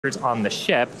on the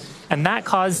ship, and that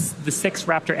caused the 6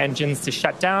 Raptor engines to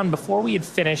shut down before we had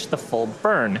finished the full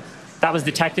burn. That was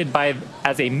detected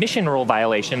as a mission rule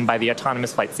violation by the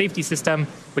autonomous flight safety system,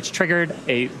 which triggered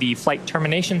the flight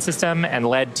termination system and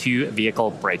led to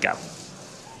vehicle breakup.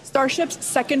 Starship's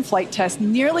second flight test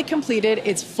nearly completed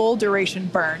its full duration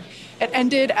burn. It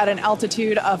ended at an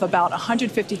altitude of about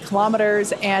 150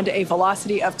 kilometers and a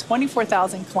velocity of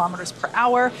 24,000 kilometers per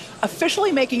hour,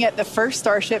 officially making it the first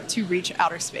Starship to reach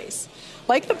outer space.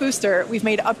 Like the booster, we've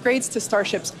made upgrades to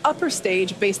Starship's upper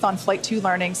stage based on Flight 2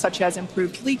 learning, such as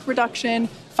improved leak reduction,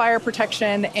 fire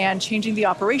protection, and changing the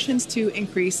operations to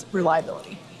increase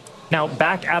reliability. Now,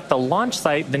 back at the launch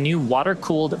site, the new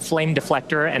water-cooled flame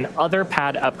deflector and other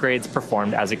pad upgrades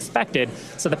performed as expected,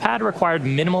 so the pad required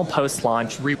minimal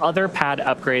post-launch rework.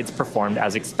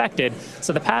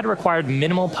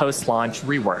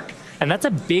 And that's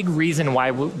a big reason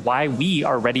why we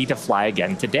are ready to fly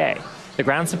again today. The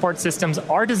ground support systems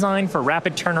are designed for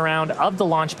rapid turnaround of the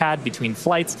launch pad between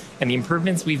flights, and the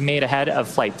improvements we've made ahead of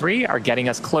Flight 3 are getting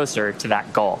us closer to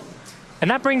that goal. And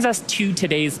that brings us to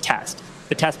today's test.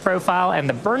 The test profile and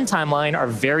the burn timeline are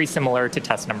very similar to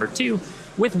test number 2,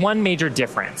 with one major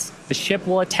difference. The ship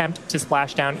will attempt to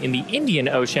splash down in the Indian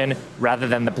Ocean rather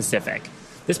than the Pacific.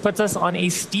 This puts us on a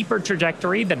steeper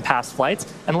trajectory than past flights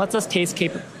and lets us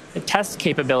test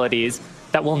capabilities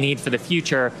that we'll need for the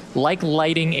future, like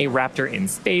lighting a Raptor in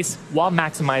space while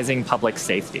maximizing public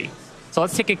safety. So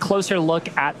let's take a closer look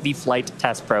at the flight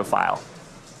test profile.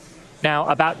 Now,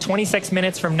 about 26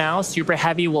 minutes from now, Super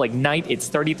Heavy will ignite its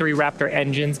 33 Raptor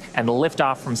engines and lift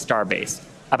off from Starbase.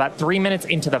 About 3 minutes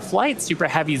into the flight, Super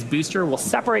Heavy's booster will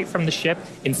separate from the ship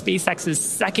in SpaceX's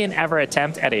second ever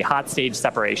attempt at a hot stage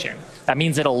separation. That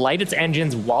means it'll light its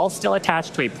engines while still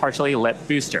attached to a partially lit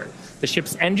booster. The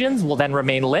ship's engines will then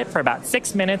remain lit for about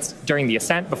 6 minutes during the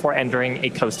ascent before entering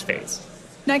a coast phase.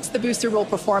 Next, the booster will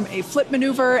perform a flip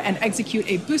maneuver and execute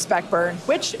a boost back burn,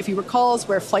 which, if you recall, is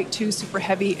where Flight 2 Super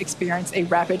Heavy experienced a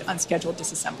rapid unscheduled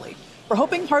disassembly. We're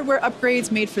hoping hardware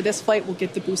upgrades made for this flight will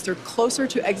get the booster closer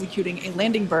to executing a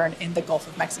landing burn in the Gulf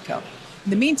of Mexico. In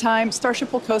the meantime,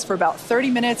 Starship will coast for about 30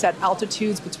 minutes at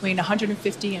altitudes between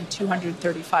 150 and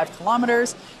 235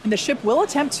 kilometers, and the ship will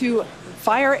attempt to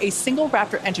fire a single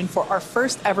Raptor engine for our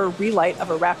first ever relight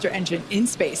of a Raptor engine in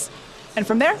space. And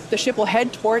from there, the ship will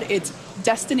head toward its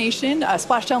destination,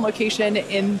 splashdown location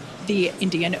in the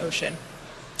Indian Ocean.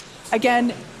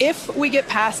 Again, if we get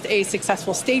past a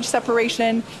successful stage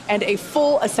separation and a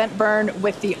full ascent burn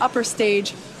with the upper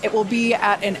stage, it will be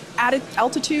at an added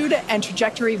altitude and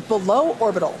trajectory below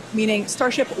orbital, meaning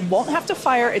Starship won't have to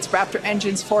fire its Raptor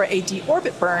engines for a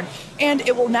deorbit burn, and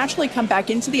it will naturally come back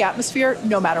into the atmosphere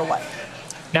no matter what.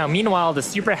 Now, meanwhile, the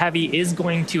Super Heavy is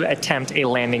going to attempt a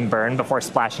landing burn before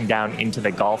splashing down into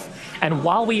the Gulf. And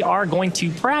while we are going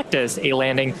to practice a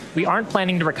landing, we aren't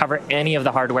planning to recover any of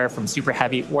the hardware from Super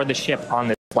Heavy or the ship on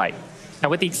this flight. Now,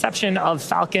 with the exception of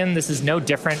Falcon, this is no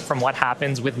different from what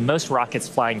happens with most rockets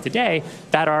flying today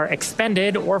that are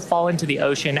expended or fall into the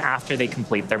ocean after they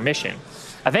complete their mission.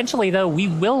 Eventually, though, we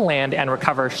will land and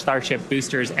recover Starship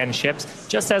boosters and ships,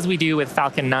 just as we do with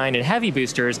Falcon 9 and Heavy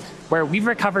boosters, where we've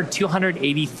recovered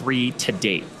 283 to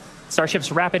date.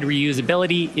 Starship's rapid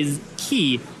reusability is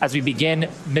key as we begin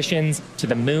missions to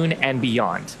the moon and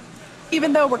beyond.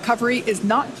 Even though recovery is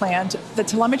not planned, the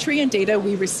telemetry and data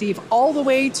we receive all the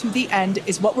way to the end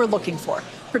is what we're looking for,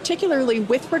 particularly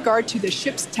with regard to the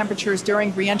ship's temperatures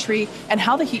during reentry and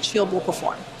how the heat shield will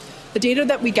perform. The data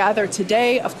that we gather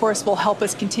today, of course, will help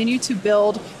us continue to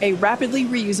build a rapidly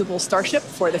reusable Starship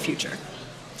for the future.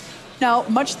 Now,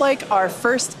 much like our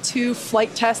first 2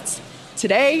 flight tests,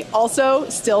 today also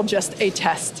still just a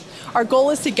test. Our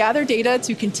goal is to gather data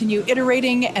to continue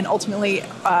iterating and ultimately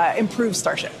improve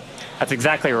Starship. That's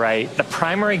exactly right. The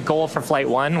primary goal for Flight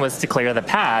 1 was to clear the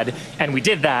pad, and we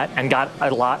did that and got a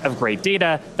lot of great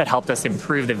data that helped us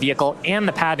improve the vehicle and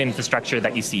the pad infrastructure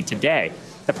that you see today.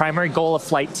 The primary goal of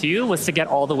Flight 2 was to get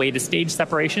all the way to stage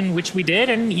separation, which we did,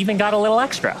 and even got a little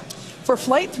extra. For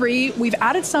Flight 3, we've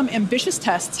added some ambitious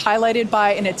tests highlighted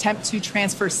by an attempt to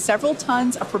transfer several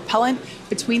tons of propellant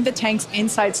between the tanks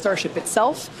inside Starship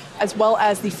itself, as well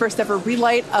as the first ever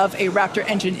relight of a Raptor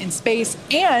engine in space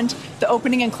and the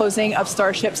opening and closing of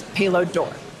Starship's payload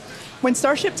door. When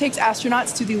Starship takes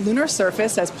astronauts to the lunar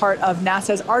surface as part of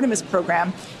NASA's Artemis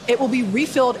program, it will be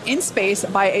refilled in space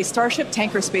by a Starship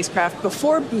tanker spacecraft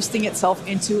before boosting itself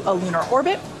into a lunar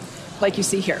orbit, like you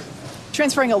see here.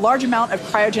 Transferring a large amount of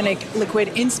cryogenic liquid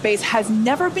in space has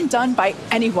never been done by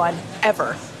anyone,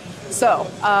 ever. So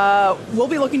we'll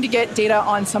be looking to get data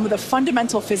on some of the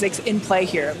fundamental physics in play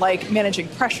here, like managing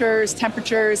pressures,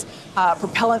 temperatures,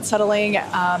 propellant settling,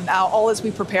 all as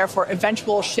we prepare for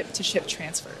eventual ship-to-ship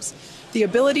transfers. The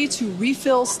ability to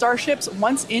refill Starships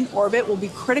once in orbit will be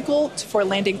critical for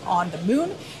landing on the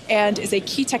moon and is a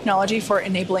key technology for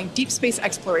enabling deep space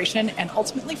exploration and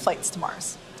ultimately flights to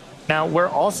Mars. Now, we're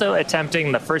also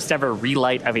attempting the first ever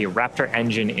relight of a Raptor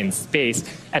engine in space,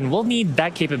 and we'll need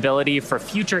that capability for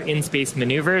future in-space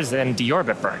maneuvers and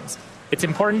deorbit burns. It's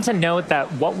important to note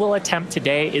that what we'll attempt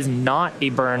today is not a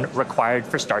burn required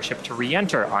for Starship to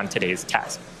re-enter on today's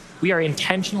test. We are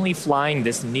intentionally flying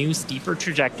this new steeper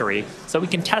trajectory so we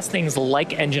can test things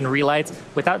like engine relights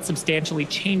without substantially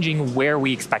changing where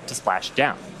we expect to splash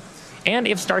down. And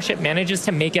if Starship manages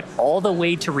to make it all the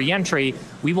way to re-entry,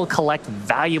 we will collect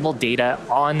valuable data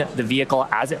on the vehicle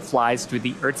as it flies through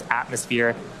the Earth's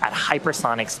atmosphere at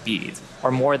hypersonic speeds,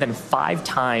 or more than 5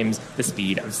 times the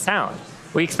speed of sound.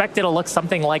 We expect it'll look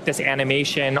something like this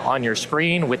animation on your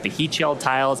screen with the heat shield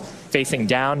tiles facing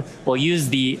down. We'll use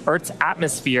the Earth's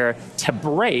atmosphere to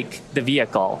brake the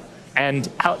vehicle and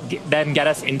then get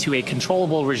us into a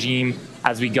controllable regime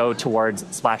as we go towards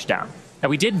splashdown. Now,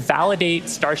 we did validate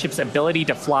Starship's ability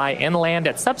to fly and land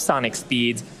at subsonic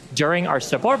speeds during our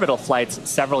suborbital flights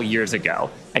several years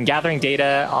ago, and gathering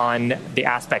data on the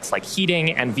aspects like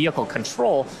heating and vehicle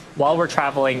control while we're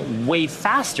traveling way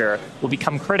faster will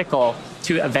become critical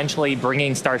to eventually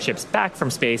bringing Starships back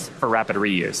from space for rapid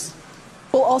reuse.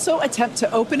 We'll also attempt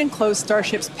to open and close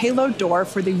Starship's payload door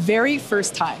for the very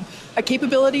first time, a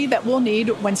capability that we'll need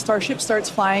when Starship starts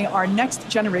flying our next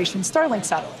generation Starlink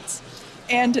satellites.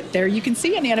 And there you can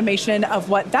see an animation of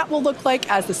what that will look like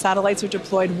as the satellites are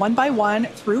deployed one by one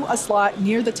through a slot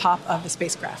near the top of the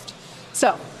spacecraft.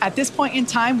 So at this point in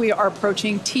time, we are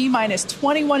approaching T-minus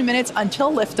 21 minutes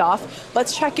until liftoff.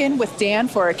 Let's check in with Dan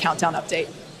for a countdown update.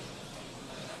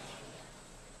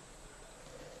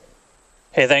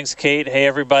 Hey, thanks, Kate. Hey,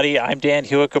 everybody. I'm Dan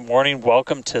Hewitt. Good morning.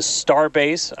 Welcome to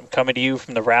Starbase. I'm coming to you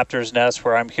from the Raptor's Nest,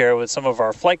 where I'm here with some of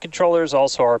our flight controllers,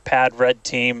 also our Pad Red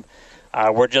team.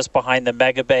 We're just behind the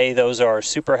Mega Bay. Those are our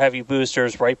super heavy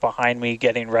boosters right behind me,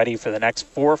 getting ready for the next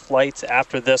 4 flights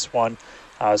after this one.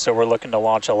 So we're looking to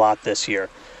launch a lot this year.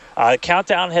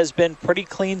 Countdown has been pretty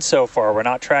clean so far. We're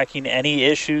not tracking any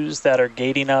issues that are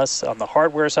gating us on the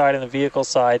hardware side and the vehicle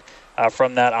side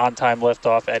from that on-time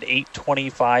liftoff at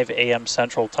 8:25 a.m.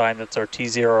 Central Time. That's our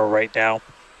T0 right now.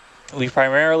 We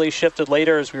primarily shifted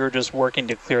later as we were just working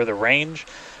to clear the range.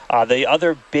 The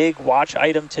other big watch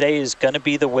item today is going to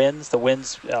be the winds. The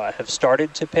winds have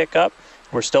started to pick up.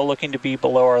 We're still looking to be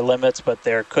below our limits, but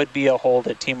there could be a hold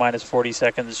at T-minus 40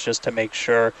 seconds just to make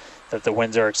sure that the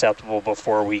winds are acceptable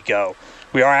before we go.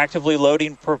 We are actively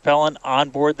loading propellant on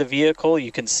board the vehicle.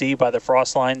 You can see by the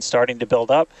frost lines starting to build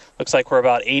up. Looks like we're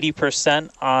about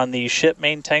 80% on the ship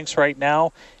main tanks right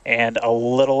now and a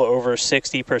little over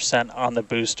 60% on the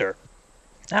booster.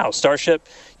 Now, Starship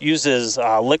uses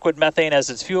liquid methane as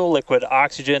its fuel, liquid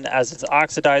oxygen as its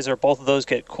oxidizer. Both of those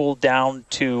get cooled down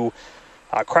to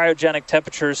cryogenic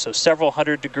temperatures, so several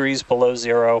hundred degrees below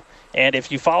zero. And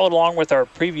if you followed along with our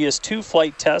previous 2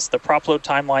 flight tests, the prop load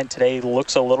timeline today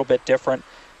looks a little bit different.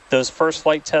 Those first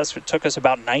flight tests, it took us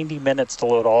about 90 minutes to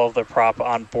load all of the prop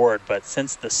on board. But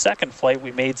since the second flight,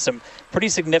 we made some pretty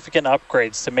significant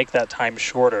upgrades to make that time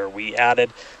shorter. We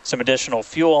added some additional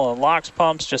fuel and LOX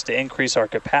pumps just to increase our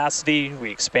capacity.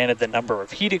 We expanded the number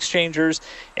of heat exchangers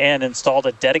and installed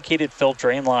a dedicated fill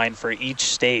drain line for each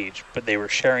stage. But they were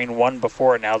sharing one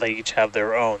before, now they each have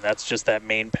their own. That's just that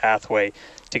main pathway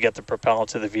to get the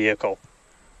propellant to the vehicle.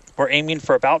 We're aiming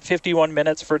for about 51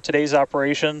 minutes for today's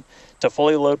operation to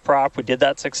fully load prop. We did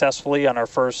that successfully on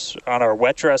our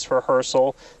wet dress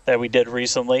rehearsal that we did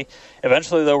recently.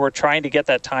 Eventually, though, we're trying to get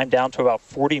that time down to about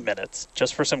 40 minutes.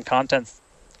 Just for some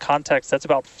context, that's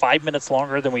about 5 minutes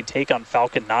longer than we take on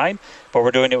Falcon 9, but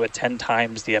we're doing it with 10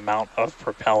 times the amount of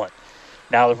propellant.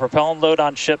 Now, the propellant load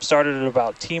on ship started at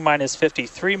about T-minus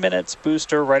 53 minutes,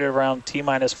 booster right around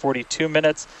T-minus 42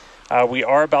 minutes. We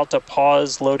are about to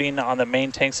pause loading on the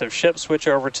main tanks of ship, switch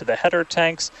over to the header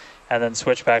tanks, and then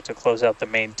switch back to close out the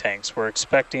main tanks. We're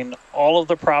expecting all of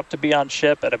the prop to be on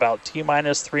ship at about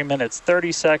T-minus 3 minutes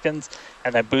 30 seconds,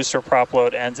 and then booster prop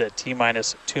load ends at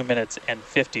T-minus 2 minutes and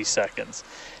 50 seconds.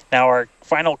 Now, our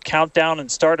final countdown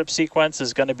and startup sequence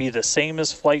is going to be the same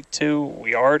as Flight 2.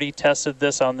 We already tested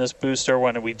this on this booster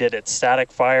when we did its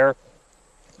static fire.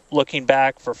 Looking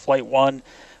back for Flight 1,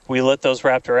 we lit those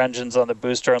Raptor engines on the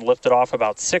booster and lifted off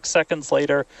about 6 seconds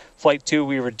later. Flight 2,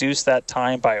 we reduced that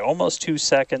time by almost 2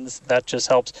 seconds. That just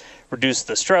helps reduce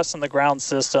the stress on the ground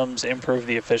systems, improve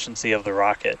the efficiency of the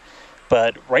rocket.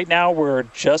 But right now, we're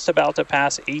just about to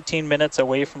pass 18 minutes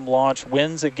away from launch.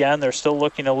 Winds, again, they're still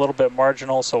looking a little bit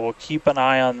marginal, so we'll keep an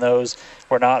eye on those.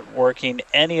 We're not working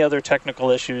any other technical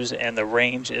issues, and the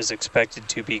range is expected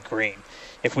to be green.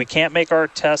 If we can't make our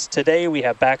test today, we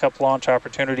have backup launch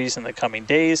opportunities in the coming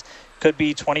days. Could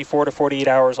be 24 to 48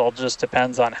 hours, all just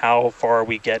depends on how far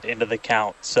we get into the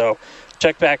count. So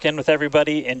check back in with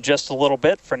everybody in just a little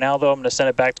bit. For now, though, I'm going to send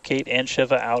it back to Kate and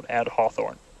Shiva out at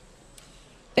Hawthorne.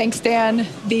 Thanks, Dan.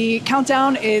 The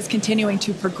countdown is continuing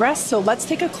to progress, so let's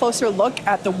take a closer look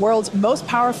at the world's most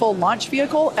powerful launch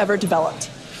vehicle ever developed.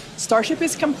 Starship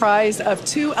is comprised of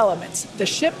two elements, the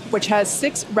ship, which has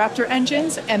 6 Raptor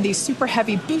engines, and the Super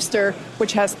Heavy booster,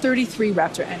 which has 33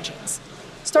 Raptor engines.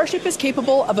 Starship is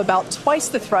capable of about twice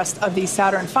the thrust of the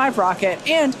Saturn V rocket,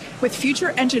 and with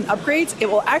future engine upgrades,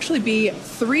 it will actually be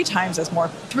 3 times more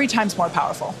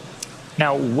powerful.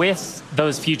 Now, with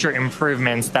those future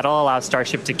improvements, that'll allow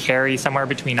Starship to carry somewhere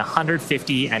between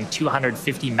 150 and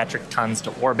 250 metric tons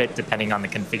to orbit, depending on the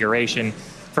configuration.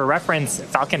 For reference,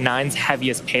 Falcon 9's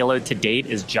heaviest payload to date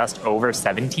is just over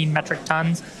 17 metric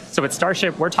tons. So with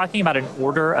Starship, we're talking about an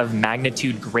order of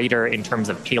magnitude greater in terms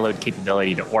of payload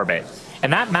capability to orbit.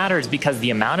 And that matters because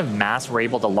the amount of mass we're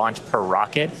able to launch per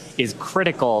rocket is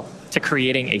critical to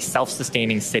creating a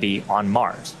self-sustaining city on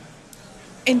Mars.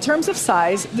 In terms of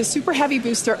size, the Super Heavy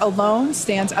booster alone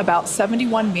stands about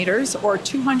 71 meters or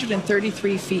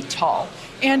 233 feet tall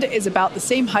and is about the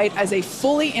same height as a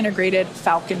fully integrated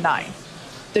Falcon 9.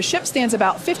 The ship stands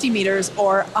about 50 meters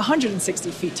or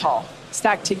 160 feet tall.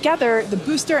 Stacked together, the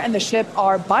booster and the ship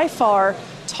are by far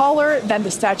taller than the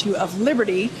Statue of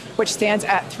Liberty, which stands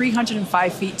at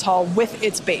 305 feet tall with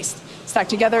its base.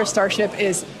 Stacked together, Starship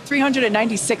is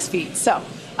 396 feet, so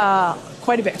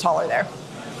quite a bit taller there.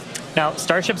 Now,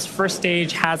 Starship's first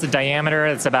stage has a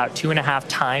diameter that's about 2.5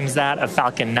 times that of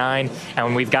Falcon 9, and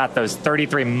when we've got those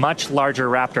 33 much larger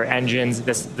Raptor engines,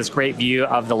 this great view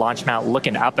of the launch mount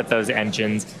looking up at those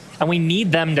engines, and we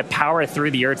need them to power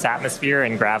through the Earth's atmosphere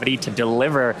and gravity to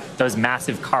deliver those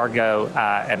massive cargo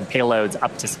and payloads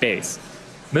up to space.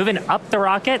 Moving up the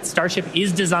rocket, Starship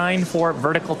is designed for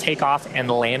vertical takeoff and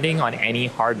landing on any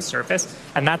hard surface,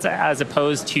 and that's as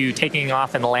opposed to taking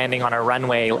off and landing on a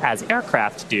runway as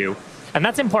aircraft do. And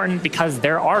that's important because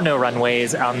there are no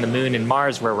runways on the Moon and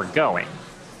Mars where we're going.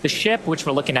 The ship, which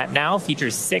we're looking at now,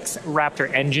 features 6 Raptor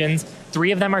engines.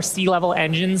 3 of them are sea-level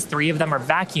engines, 3 of them are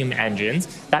vacuum engines.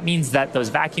 That means that those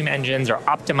vacuum engines are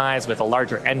optimized with a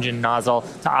larger engine nozzle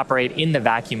to operate in the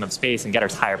vacuum of space and get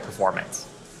us higher performance.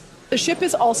 The ship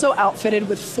is also outfitted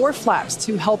with 4 flaps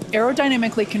to help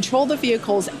aerodynamically control the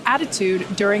vehicle's attitude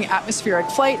during atmospheric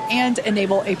flight and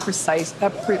enable a precision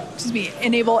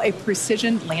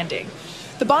landing.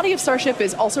 The body of Starship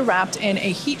is also wrapped in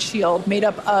a heat shield made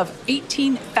up of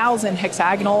 18,000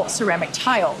 hexagonal ceramic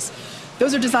tiles.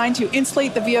 Those are designed to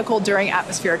insulate the vehicle during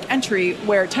atmospheric entry,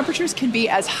 where temperatures can be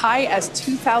as high as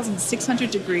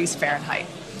 2,600 degrees Fahrenheit.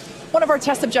 One of our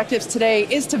test objectives today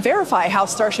is to verify how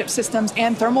Starship systems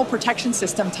and thermal protection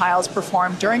system tiles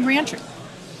perform during reentry.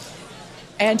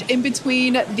 And in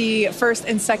between the first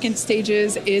and second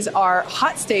stages is our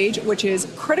hot stage, which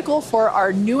is critical for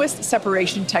our newest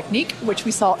separation technique, which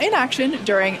we saw in action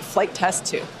during Flight Test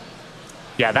 2.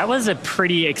 Yeah, that was a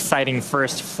pretty exciting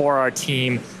first for our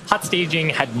team. Hot staging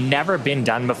had never been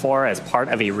done before as part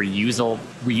of a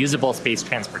reusable space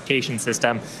transportation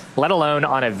system, let alone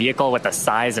on a vehicle with the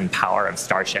size and power of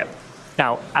Starship.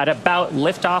 Now, at about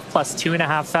liftoff plus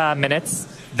 2.5 minutes,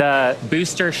 the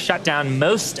booster shut down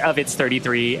most of its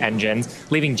 33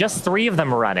 engines, leaving just 3 of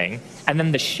them running, and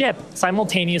then the ship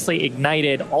simultaneously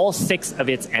ignited all 6 of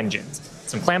its engines.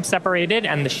 Some clamps separated,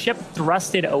 and the ship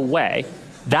thrusted away.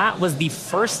 That was the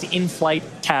first in-flight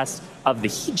test of the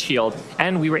heat shield,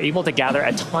 and we were able to gather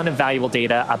a ton of valuable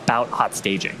data about hot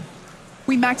staging.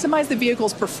 We maximized the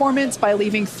vehicle's performance by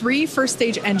leaving 3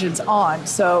 first-stage engines on,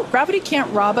 so gravity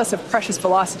can't rob us of precious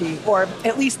velocity, or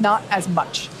at least not as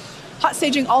much. Hot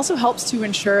staging also helps to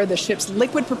ensure the ship's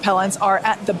liquid propellants are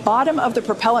at the bottom of the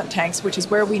propellant tanks, which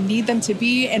is where we need them to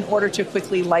be in order to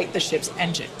quickly light the ship's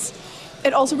engines.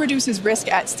 It also reduces risk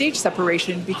at stage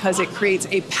separation because it creates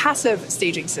a passive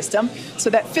staging system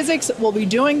so that physics will be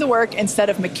doing the work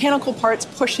instead of mechanical parts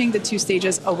pushing the 2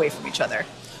 stages away from each other.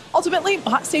 Ultimately,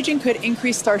 hot staging could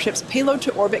increase Starship's payload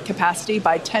to orbit capacity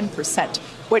by 10%,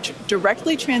 which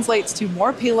directly translates to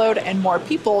more payload and more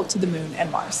people to the Moon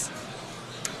and Mars.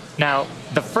 Now,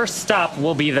 the first stop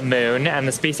will be the Moon, and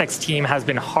the SpaceX team has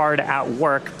been hard at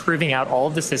work proving out all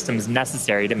of the systems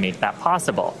necessary to make that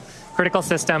possible. critical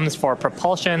systems for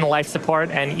propulsion, life support,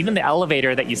 and even the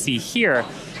elevator that you see here,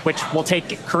 which will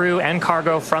take crew and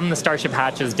cargo from the Starship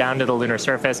hatches down to the lunar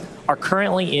surface, are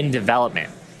currently in development.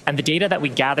 And the data that we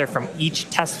gather from each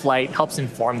test flight helps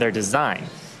inform their design.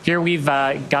 Here we've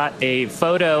got a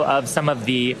photo of some of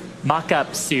the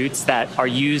mock-up suits that are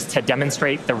used to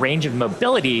demonstrate the range of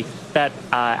mobility that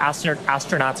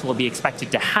astronauts will be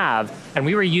expected to have. And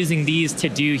we were using these to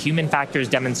do human factors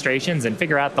demonstrations and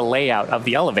figure out the layout of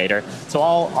the elevator. So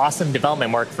all awesome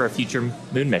development work for a future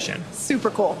moon mission.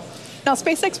 Super cool. Now,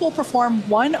 SpaceX will perform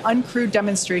one uncrewed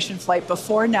demonstration flight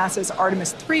before NASA's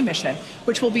Artemis 3 mission,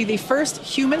 which will be the first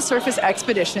human surface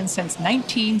expedition since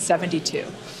 1972.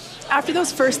 After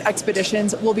those first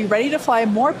expeditions, we'll be ready to fly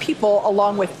more people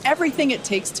along with everything it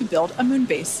takes to build a moon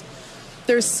base.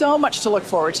 There's so much to look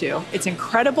forward to. It's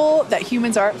incredible that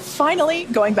humans are finally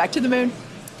going back to the moon.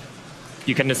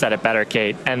 You couldn't have said it better,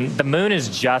 Kate. And the moon is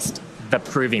just the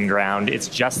proving ground. It's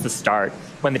just the start.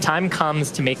 When the time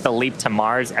comes to make the leap to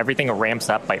Mars, everything ramps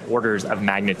up by orders of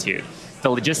magnitude. The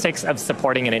logistics of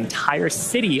supporting an entire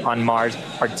city on Mars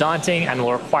are daunting and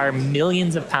will require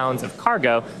millions of pounds of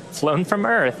cargo flown from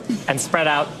Earth and spread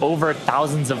out over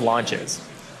thousands of launches.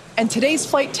 And today's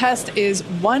flight test is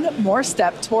one more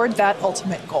step toward that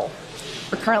ultimate goal.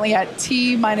 We're currently at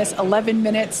T minus 11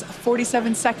 minutes,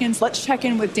 47 seconds. Let's check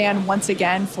in with Dan once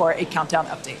again for a countdown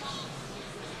update.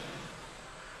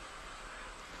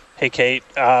 Hey, Kate.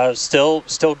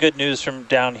 Still good news from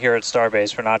down here at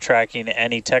Starbase. We're not tracking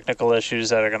any technical issues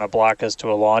that are going to block us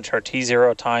to a launch. Our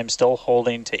T0 time still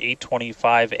holding to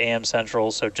 8:25 a.m.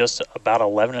 Central, so just about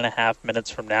 11 and a half minutes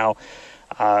from now.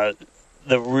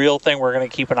 The real thing we're going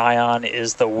to keep an eye on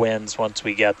is the winds once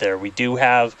we get there. We do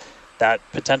have that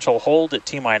potential hold at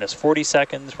T-minus 40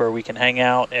 seconds where we can hang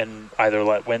out and either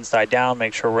let winds die down,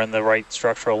 make sure we're in the right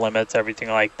structural limits, everything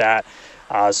like that.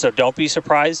 So don't be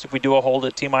surprised if we do a hold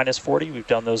at T-minus 40. We've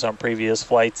done those on previous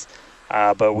flights,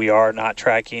 but we are not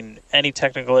tracking any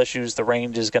technical issues. The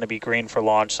range is going to be green for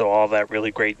launch, so all that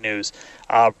really great news.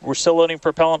 We're still loading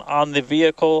propellant on the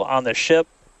vehicle, on the ship.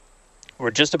 We're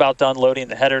just about done loading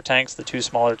the header tanks, the two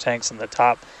smaller tanks in the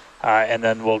top, and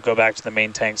then we'll go back to the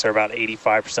main tanks. They're about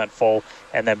 85% full,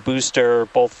 and then booster,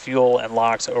 both fuel and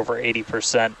LOX over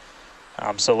 80%.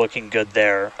 So looking good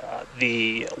there.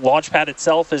 The launch pad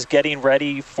itself is getting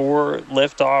ready for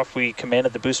liftoff. We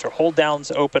commanded the booster hold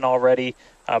downs open already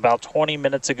about 20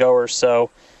 minutes ago or so.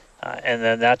 And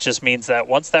then that just means that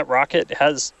once that rocket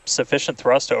has sufficient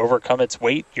thrust to overcome its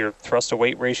weight, your thrust to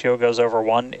weight ratio goes over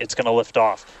 1, it's going to lift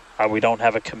off. We don't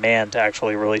have a command to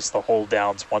actually release the hold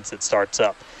downs once it starts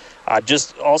up.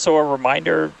 Just also a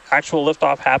reminder, actual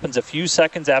liftoff happens a few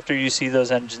seconds after you see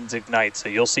those engines ignite. So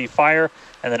you'll see fire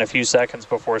and then a few seconds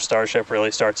before Starship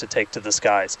really starts to take to the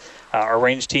skies. Our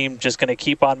range team just going to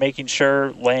keep on making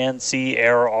sure land, sea,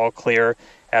 air are all clear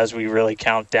as we really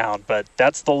count down. But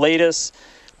that's the latest.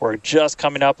 We're just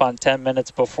coming up on 10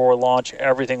 minutes before launch.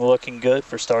 Everything looking good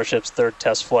for Starship's third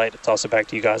test flight. I'll toss it back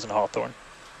to you guys in Hawthorne.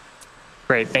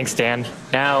 Great, thanks, Dan.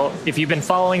 Now, if you've been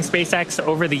following SpaceX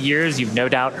over the years, you've no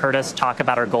doubt heard us talk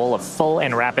about our goal of full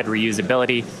and rapid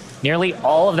reusability. Nearly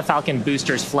all of the Falcon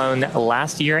boosters flown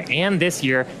last year and this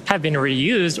year have been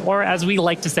reused, or as we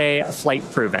like to say, flight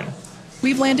proven.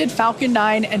 We've landed Falcon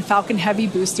 9 and Falcon Heavy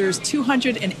boosters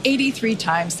 283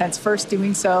 times since first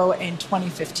doing so in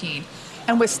 2015.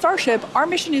 And with Starship, our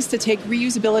mission is to take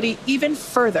reusability even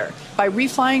further by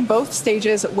reflying both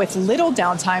stages with little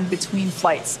downtime between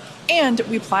flights. And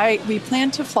we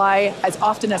plan to fly as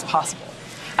often as possible.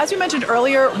 As we mentioned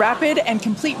earlier, rapid and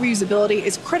complete reusability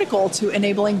is critical to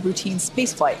enabling routine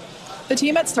spaceflight. The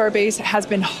team at Starbase has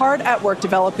been hard at work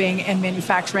developing and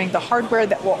manufacturing the hardware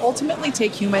that will ultimately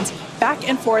take humans back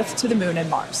and forth to the moon and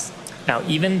Mars. Now,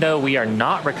 even though we are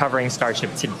not recovering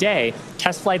Starship today,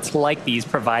 test flights like these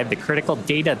provide the critical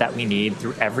data that we need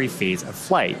through every phase of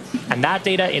flight. And that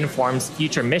data informs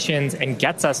future missions and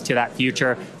gets us to that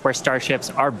future where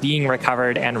Starships are being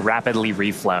recovered and rapidly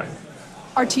reflown.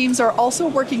 Our teams are also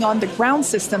working on the ground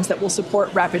systems that will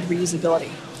support rapid reusability.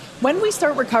 When we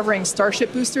start recovering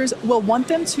Starship boosters, we'll want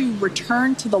them to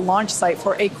return to the launch site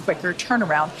for a quicker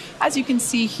turnaround, as you can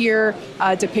see here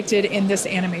depicted in this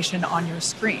animation on your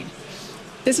screen.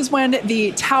 This is when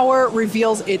the tower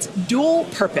reveals its dual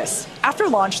purpose. After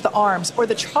launch, the arms or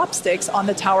the chopsticks on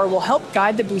the tower will help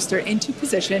guide the booster into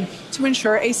position to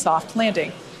ensure a soft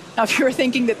landing. Now, if you're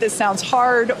thinking that this sounds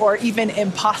hard or even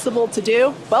impossible to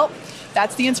do, well,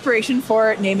 that's the inspiration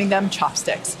for naming them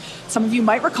chopsticks. Some of you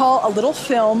might recall a little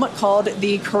film called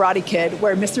The Karate Kid,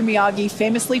 where Mr. Miyagi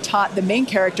famously taught the main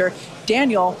character,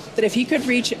 Daniel, that if he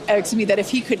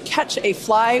could catch a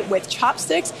fly with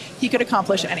chopsticks, he could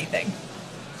accomplish anything.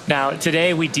 Now,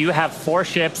 today we do have 4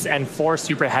 ships and 4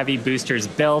 Super Heavy boosters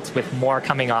built, with more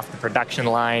coming off the production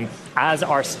line as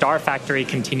our Star Factory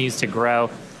continues to grow.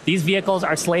 These vehicles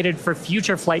are slated for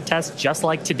future flight tests just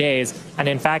like today's, and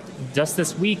in fact, just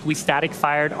this week we static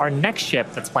fired our next ship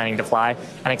that's planning to fly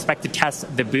and expect to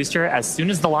test the booster as soon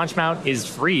as the launch mount is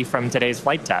free from today's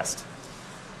flight test.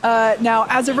 Now,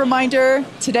 as a reminder,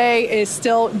 today is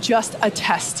still just a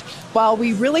test. While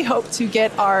we really hope to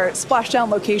get our splashdown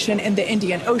location in the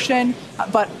Indian Ocean,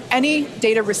 but any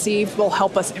data received will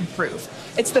help us improve.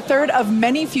 It's the third of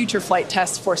many future flight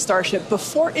tests for Starship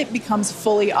before it becomes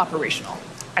fully operational.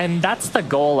 And that's the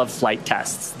goal of flight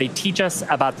tests. They teach us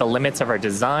about the limits of our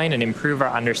design and improve our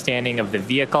understanding of the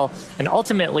vehicle, and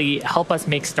ultimately help us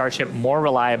make Starship more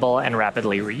reliable and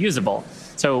rapidly reusable.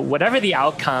 So whatever the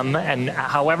outcome and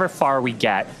however far we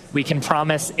get, we can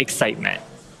promise excitement.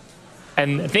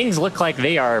 And things look like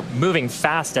they are moving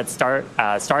fast at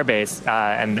Starbase,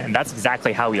 and that's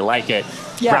exactly how we like it.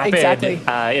 Yeah, Rapid exactly.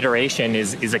 Iteration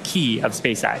is a key of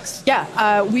SpaceX.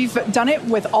 Yeah, we've done it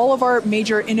with all of our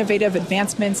major innovative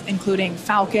advancements, including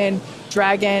Falcon,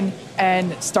 Dragon,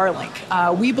 and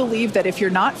Starlink. We believe that if you're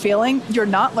not failing, you're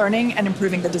not learning and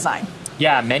improving the design.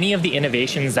 Yeah, many of the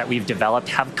innovations that we've developed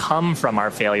have come from our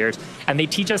failures, and they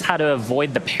teach us how to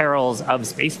avoid the perils of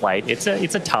spaceflight.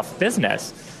 It's a tough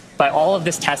business. But all of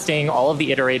this testing, all of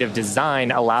the iterative design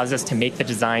allows us to make the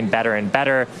design better and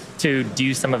better to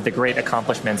do some of the great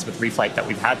accomplishments with reflight that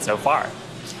we've had so far.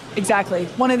 Exactly.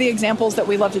 One of the examples that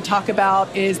we love to talk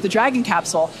about is the Dragon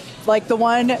capsule, like the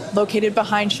one located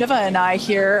behind Shiva and I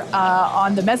here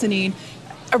on the mezzanine.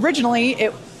 Originally,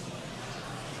 it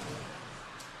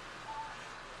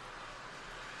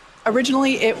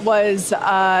was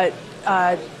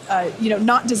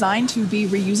not designed to be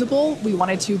reusable. We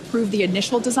wanted to prove the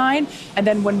initial design, and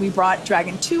then when we brought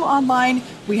Dragon 2 online,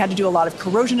 we had to do a lot of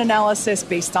corrosion analysis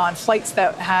based on flights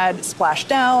that had splashed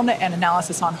down and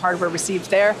analysis on hardware received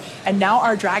there. And now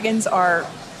our Dragons are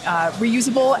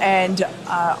reusable and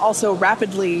also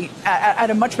rapidly at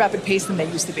a much rapid pace than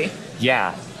they used to be.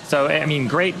 Yeah. So, I mean,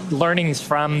 great learnings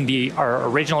from our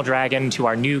original Dragon to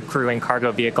our new crew and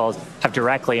cargo vehicles have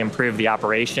directly improved the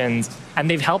operations, and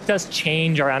they've helped us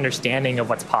change our understanding of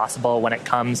what's possible when it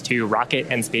comes to rocket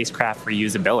and spacecraft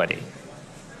reusability.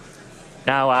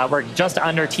 Now, we're just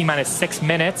under T-minus 6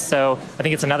 minutes, so I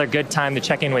think it's another good time to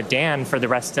check in with Dan for the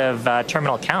rest of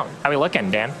terminal count. How are we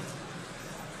looking, Dan?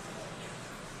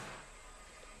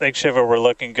 Thanks, Shiva. We're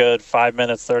looking good. 5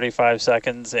 minutes, 35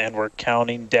 seconds, and we're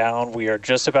counting down. We are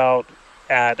just about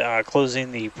at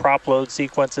closing the prop load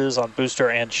sequences on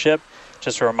booster and ship.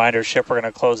 Just a reminder, ship we're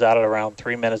going to close out at around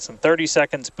 3 minutes and 30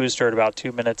 seconds, booster at about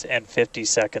 2 minutes and 50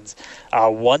 seconds.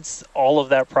 Once all of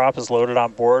that prop is loaded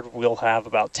on board, we'll have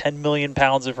about 10 million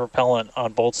pounds of propellant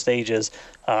on both stages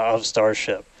of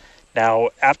Starship. Now,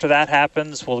 after that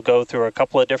happens, we'll go through a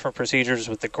couple of different procedures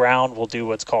with the ground. We'll do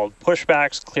what's called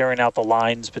pushbacks, clearing out the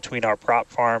lines between our prop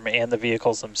farm and the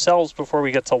vehicles themselves before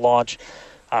we get to launch.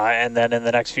 And then in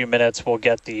the next few minutes, we'll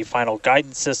get the final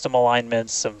guidance system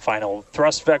alignments, some final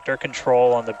thrust vector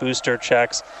control on the booster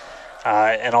checks,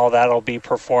 and all that will be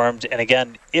performed. And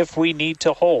again, if we need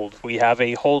to hold, we have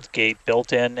a hold gate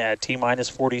built in at T-minus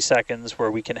 40 seconds where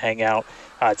we can hang out.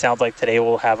 It sounds like today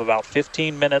we'll have about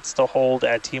 15 minutes to hold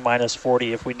at T-minus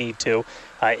 40 if we need to.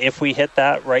 If we hit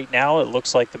that right now, it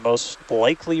looks like the most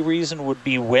likely reason would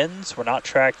be winds. We're not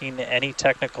tracking any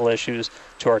technical issues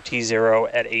to our T0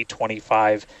 at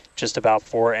 8:25, just about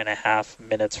 4.5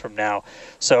 minutes from now.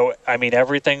 So, I mean,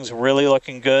 everything's really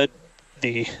looking good.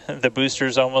 The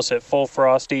booster's almost at full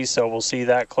frosty, so we'll see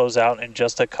that close out in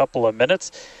just a couple of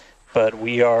minutes. But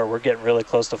we're getting really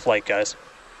close to flight, guys.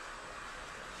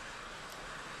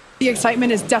 The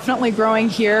excitement is definitely growing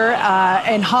here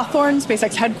in Hawthorne,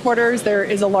 SpaceX headquarters. There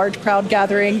is a large crowd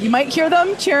gathering. You might hear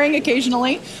them cheering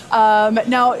occasionally.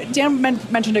 Now, Dan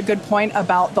mentioned a good point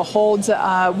about the holds.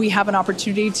 We have an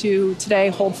opportunity to today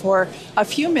hold for a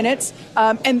few minutes.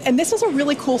 And this is a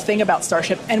really cool thing about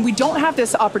Starship. And we don't have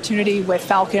this opportunity with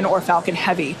Falcon or Falcon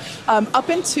Heavy. Up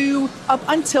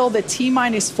until the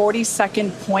T-minus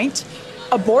 40-second point,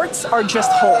 aborts are just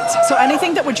holds. So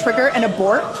anything that would trigger an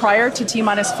abort prior to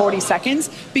T-minus 40 seconds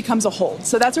becomes a hold.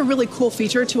 So that's a really cool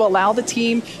feature to allow the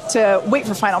team to wait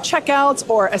for final checkouts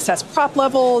or assess prop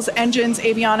levels, engines,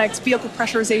 avionics, vehicle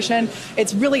pressurization.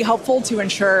 It's really helpful to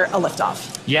ensure a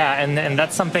liftoff. Yeah, and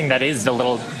that's something that is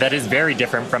very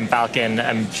different from Falcon.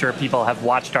 I'm sure people have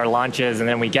watched our launches, and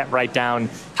then we get right down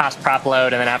past prop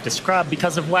load and then have to scrub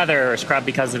because of weather or scrub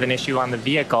because of an issue on the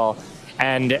vehicle.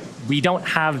 And we don't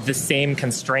have the same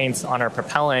constraints on our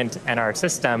propellant and our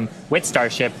system with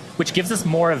Starship, which gives us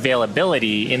more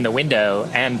availability in the window.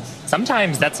 And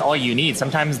sometimes that's all you need.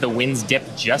 Sometimes the winds dip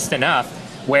just enough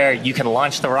where you can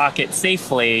launch the rocket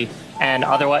safely. And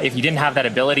otherwise, if you didn't have that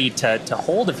ability to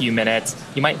hold a few minutes,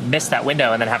 you might miss that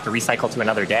window and then have to recycle to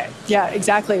another day. Yeah,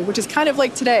 exactly, which is kind of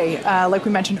like today. Like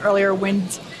we mentioned earlier,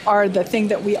 winds are the thing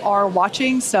that we are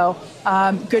watching, so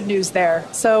good news there.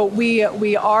 So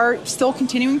we are still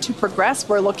continuing to progress.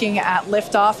 We're looking at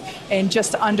liftoff in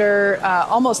just under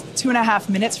almost 2.5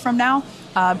 minutes from now.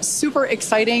 Super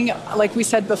exciting. Like we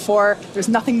said before, there's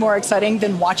nothing more exciting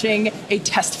than watching a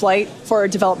test flight for a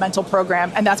developmental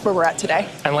program, and that's where we're at today.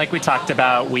 And like we talked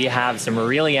about, we have some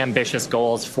really ambitious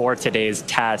goals for today's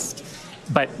test.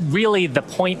 But really, the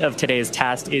point of today's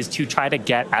test is to try to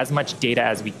get as much data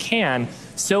as we can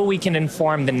so we can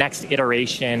inform the next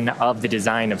iteration of the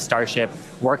design of Starship,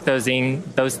 work those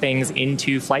things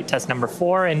into flight test number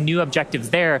 4 and new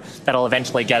objectives there that'll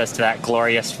eventually get us to that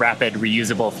glorious, rapid,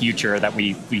 reusable future that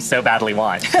we so badly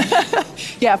want.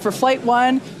 Yeah, for flight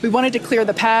 1, we wanted to clear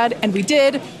the pad, and we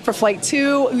did. For flight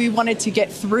 2, we wanted to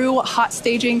get through hot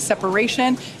staging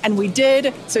separation, and we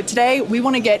did. So today, we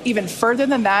want to get even further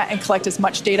than that and collect as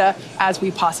much data as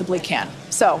we possibly can.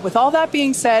 So with all that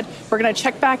being said, we're going to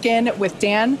check back in with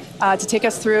Dan to take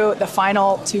us through the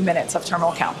final 2 minutes of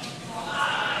terminal count.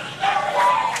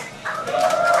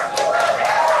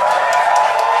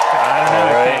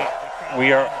 All right,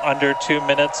 we are under 2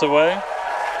 minutes away.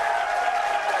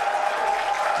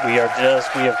 We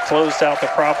have closed out the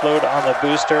prop load on the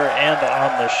booster and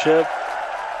on the ship.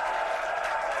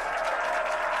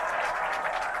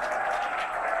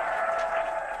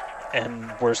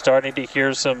 And we're starting to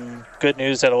hear some good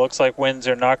news that it looks like winds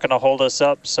are not going to hold us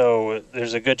up, so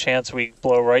there's a good chance we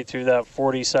blow right through that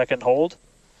 40-second hold.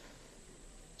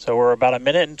 So we're about 1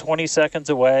 minute and 20 seconds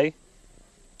away.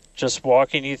 Just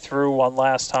walking you through one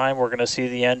last time, we're going to see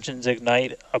the engines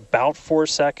ignite about 4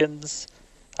 seconds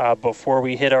before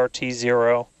we hit our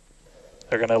T0.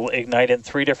 They're going to ignite in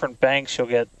 3 different banks. You'll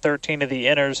get 13 of the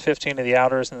inners, 15 of the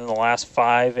outers, and then the last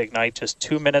 5 ignite just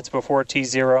 2 minutes before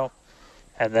T0.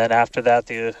 And then after that,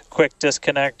 the quick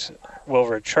disconnect will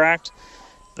retract.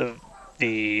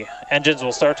 The engines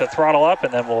will start to throttle up,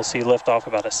 and then we'll see liftoff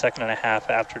about 1.5 seconds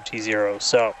after T0.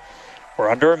 So we're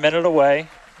under 1 minute away.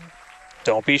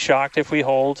 Don't be shocked if we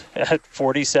hold at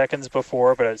 40 seconds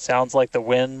before, but it sounds like the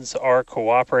winds are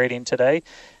cooperating today.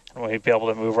 And we'll be able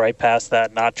to move right past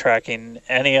that, not tracking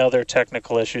any other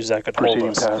technical issues that could hold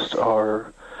us. Proceeding past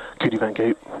our QD vent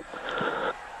gate.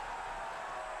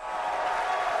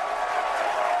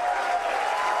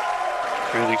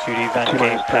 Through the QD vent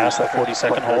gate, past the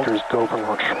 40-second hold. Go for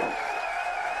launch.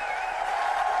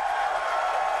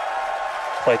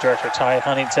 Flight Director Ty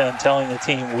Huntington telling the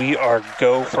team we are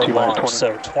go for launch.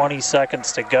 So 20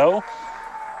 seconds to go.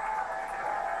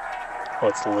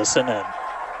 Let's listen in.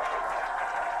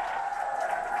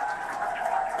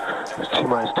 It's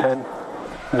T-minus 10,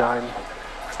 9,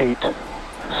 8, 7, 6,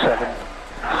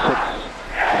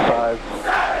 5,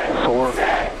 4,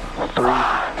 3, 2,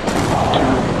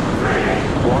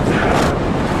 1.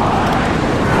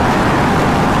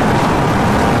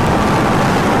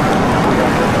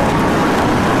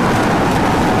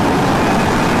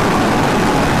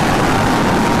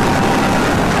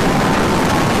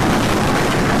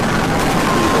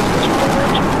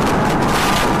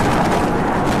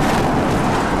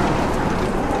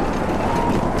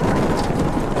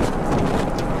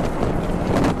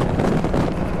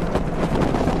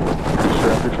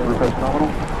 Nominal.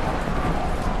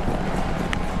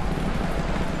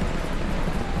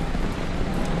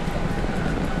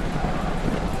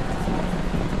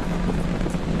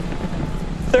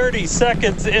 30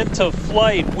 seconds into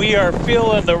flight, we are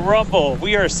feeling the rumble.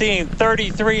 We are seeing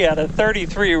 33 out of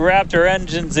 33 Raptor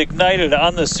engines ignited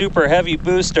on the Super Heavy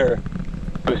booster.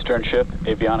 Booster and ship,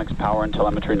 avionics, power, and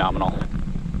telemetry nominal.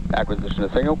 Acquisition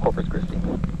of signal, Corpus Christi.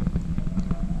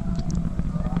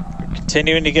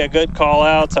 Continuing to get good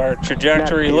call-outs. Our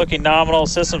trajectory looking nominal,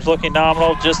 systems looking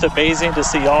nominal. Just amazing to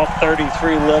see all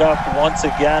 33 lit up once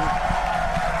again.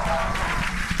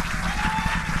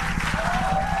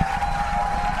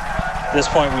 At this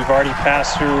point, we've already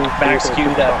passed through max Q,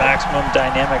 that maximum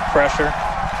dynamic pressure,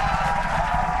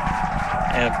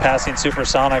 and passing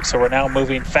supersonic, so we're now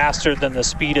moving faster than the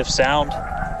speed of sound,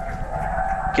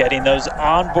 getting those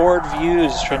onboard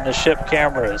views from the ship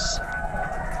cameras.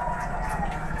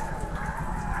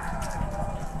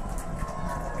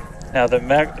 Now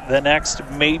the next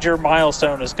major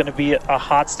milestone is going to be a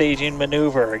hot staging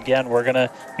maneuver. Again, we're going to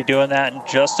be doing that in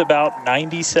just about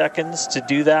 90 seconds. To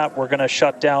do that, we're going to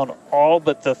shut down all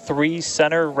but the 3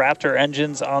 center Raptor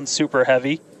engines on Super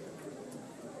Heavy.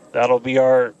 That'll be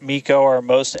our MECO, our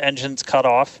most engines cut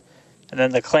off. And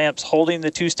then the clamps holding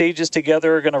the 2 stages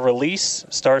together are going to release.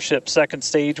 Starship's second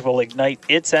stage will ignite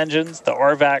its engines, the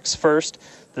RVACs first,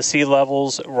 the sea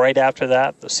levels right after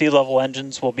that. The sea level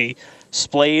engines will be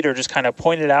splayed or just kind of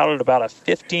pointed out at about a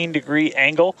 15-degree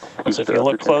angle. So if you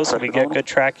look close and we get good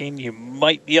tracking, you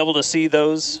might be able to see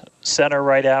those center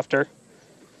right after.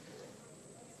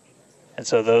 And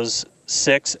so those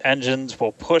 6 engines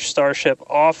will push Starship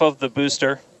off of the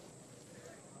booster.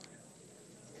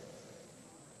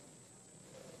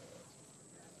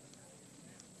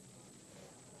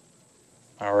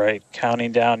 All right,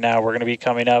 counting down now. We're going to be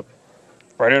coming up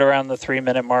right at around the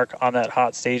 3-minute mark on that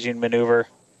hot staging maneuver.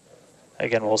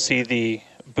 Again, we'll see the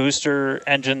booster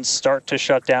engines start to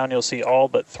shut down. You'll see all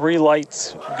but 3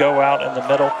 lights go out in the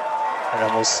middle. And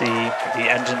then we'll see the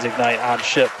engines ignite on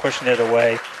ship, pushing it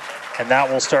away. And that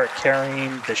will start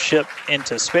carrying the ship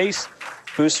into space.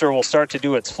 Booster will start to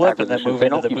do its flip and then move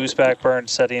into the boost back burn,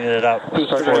 setting it up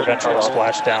for eventual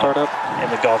splashdown in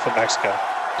the Gulf of Mexico.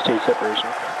 Stage separation.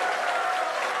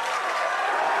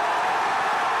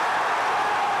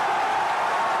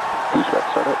 Boost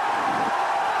back startup.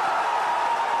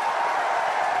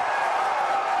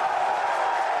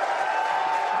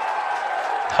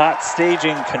 Hot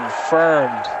staging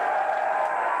confirmed.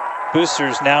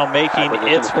 Boosters now making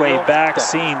its way back,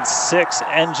 seeing 6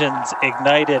 engines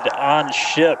ignited on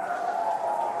ship.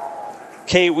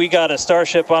 Kate, we got a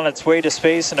Starship on its way to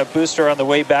space and a booster on the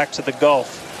way back to the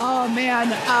Gulf. Oh man,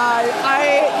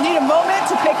 I need a moment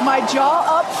to pick my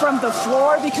jaw up from the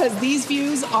floor because these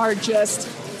views are just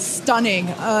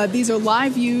stunning. These are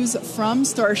live views from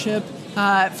Starship.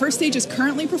 First stage is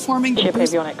currently performing the Ship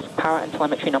avionics, power and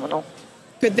telemetry nominal.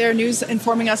 Good there, news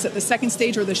informing us that the second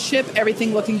stage or the ship,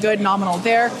 everything looking good, nominal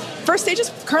there. First stage is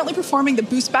currently performing the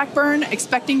boost back burn,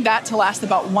 expecting that to last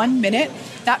about 1 minute.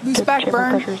 That boost back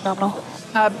burn,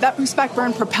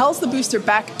 propels the booster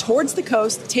back towards the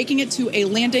coast, taking it to a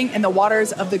landing in the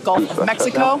waters of the Gulf of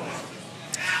Mexico.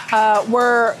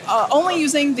 We're only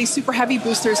using the Super Heavy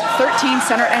boosters, 13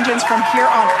 center engines from here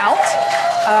on out.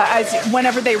 As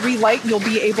whenever they relight, you'll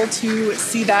be able to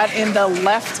see that in the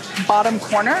left bottom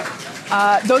corner.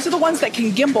 Those are the ones that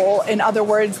can gimbal. In other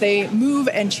words, they move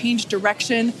and change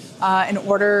direction in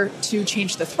order to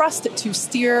change the thrust to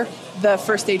steer the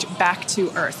first stage back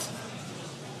to Earth.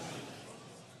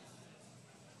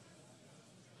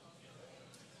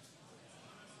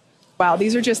 Wow,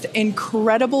 these are just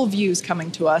incredible views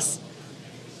coming to us.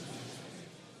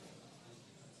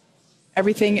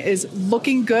 Everything is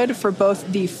looking good for both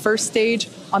the first stage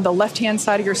on the left-hand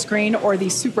side of your screen or the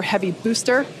Super Heavy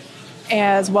booster,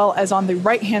 as well as on the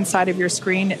right-hand side of your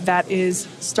screen, that is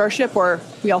Starship, or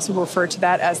we also refer to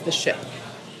that as the ship.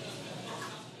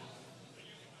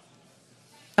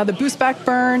 Now, the boost back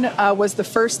burn was the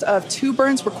first of 2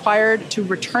 burns required to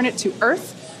return it to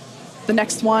Earth. The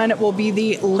next one will be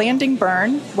the landing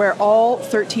burn, where all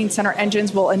 13 center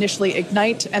engines will initially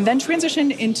ignite and then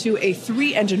transition into a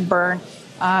 3-engine burn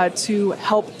to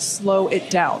help slow it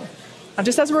down. Now,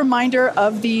 just as a reminder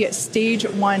of the Stage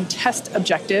 1 test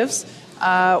objectives,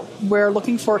 we're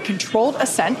looking for controlled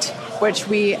ascent, which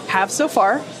we have so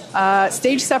far.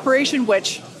 Stage separation,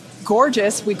 which,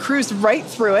 gorgeous, we cruised right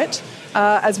through it,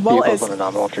 as well as on a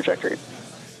nominal trajectory.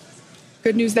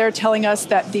 Good news there, telling us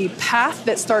that the path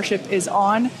that Starship is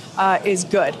on is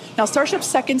good. Now, Starship's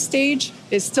second stage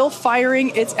is still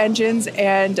firing its engines,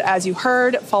 and as you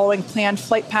heard, following planned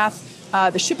flight path.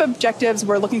 The ship objectives,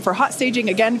 we're looking for hot staging,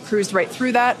 again, cruised right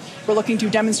through that. We're looking to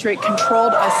demonstrate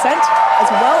controlled ascent as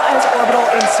well as orbital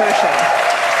insertion.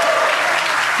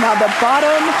 Now, the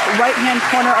bottom right-hand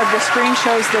corner of the screen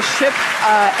shows the ship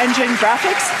engine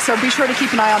graphics, so be sure to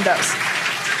keep an eye on those.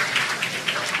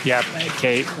 Yeah,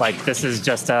 Kate, this is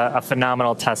just a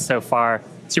phenomenal test so far.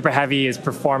 Super Heavy is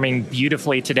performing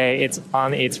beautifully today. It's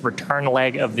on its return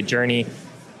leg of the journey.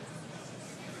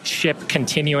 Ship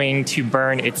continuing to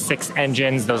burn its 6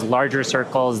 engines, those larger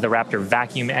circles, the Raptor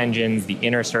vacuum engines, the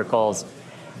inner circles,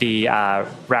 the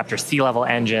Raptor sea level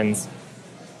engines.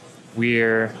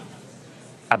 We're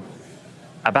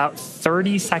about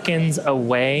 30 seconds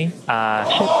away,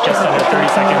 just under 30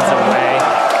 seconds away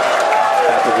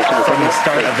from the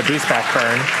start of the boost back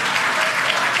burn.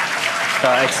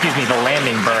 The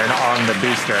landing burn on the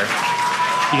booster.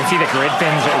 You can see the grid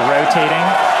fins rotating.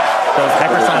 Those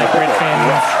hypersonic grid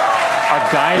fins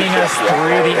are guiding us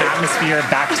through the atmosphere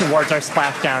back towards our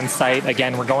splashdown site.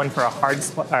 Again, we're going for a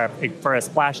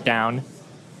splashdown,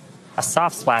 a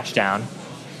soft splashdown.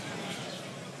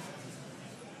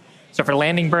 So for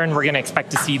landing burn, we're going to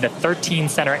expect to see the 13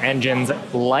 center engines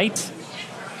light,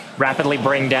 rapidly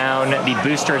bring down the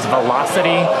booster's velocity,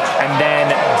 and then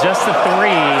just the 3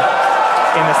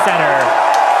 in the center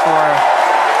for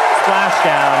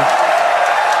splashdown.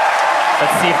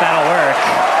 Let's see if that'll work.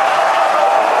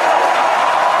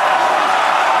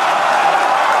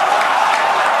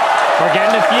 We're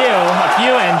getting a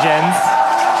few engines.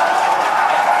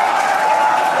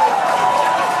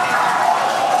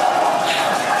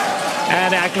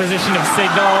 And acquisition of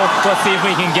signal. We'll see if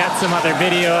we can get some other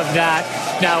video of that.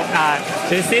 Now,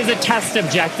 this is a test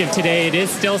objective today. It is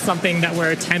still something that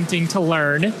we're attempting to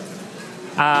learn.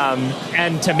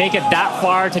 And to make it that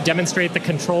far, to demonstrate the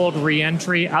controlled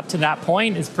re-entry up to that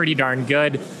point is pretty darn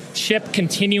good. Ship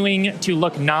continuing to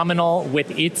look nominal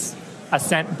with its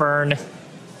ascent burn.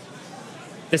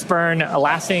 This burn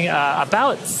lasting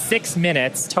about 6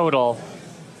 minutes total.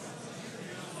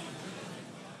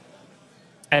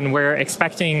 And we're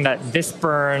expecting that this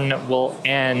burn will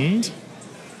end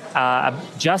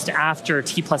just after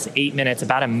T+8 minutes,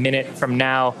 about a minute from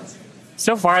now.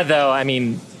 So far, though, I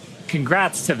mean,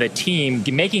 congrats to the team.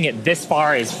 Making it this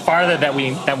far is farther than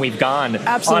we've gone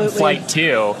Absolutely. On Flight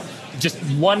 2. Just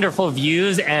wonderful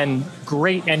views and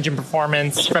great engine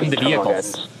performance from the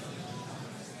vehicles.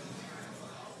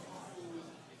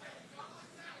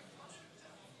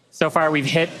 So far, we've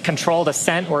hit controlled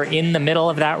ascent. We're in the middle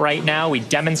of that right now. We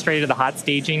demonstrated the hot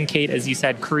staging. Kate, as you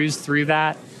said, cruised through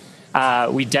that.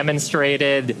 We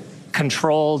demonstrated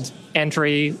controlled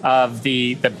entry of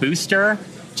the booster.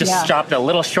 Just stopped a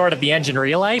little short of the engine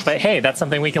relight, but hey, that's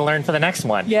something we can learn for the next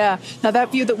one. Yeah. Now,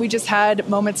 that view that we just had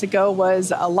moments ago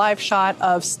was a live shot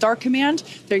of Star Command.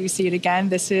 There you see it again.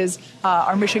 This is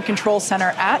our Mission Control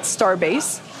Center at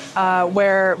Starbase,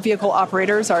 where vehicle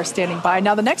operators are standing by.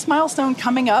 Now, the next milestone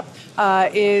coming up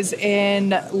is in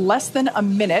less than a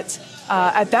minute.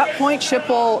 At that point, ship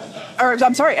will, or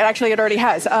I'm sorry, actually it already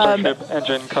has. Starship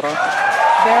engine cut off.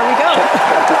 There we go.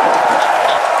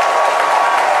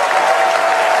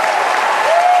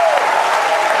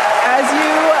 As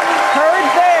you heard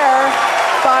there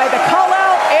by the call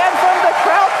out and from the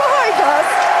crowd behind us,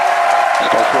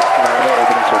 Starship nominal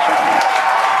orbit insertion.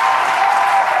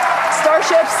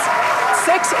 Starship's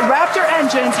 6 Raptor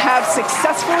engines have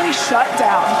successfully shut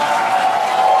down.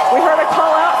 We heard a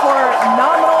call out for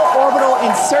nominal orbital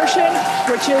insertion,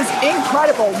 which is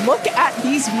incredible. Look at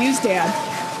these views, Dan.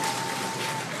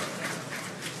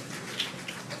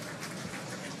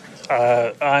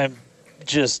 I'm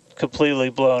just completely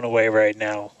blown away right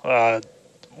now.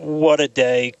 What a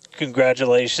day.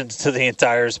 Congratulations to the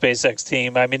entire SpaceX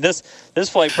team. I mean, this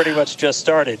flight pretty much just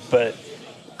started, but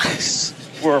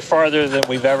we're farther than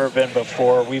we've ever been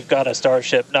before. We've got a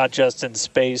Starship not just in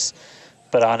space,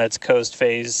 but on its coast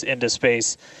phase into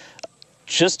space.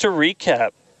 Just to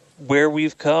recap where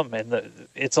we've come, and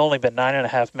it's only been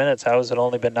 9.5 minutes. How has it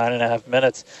only been 9.5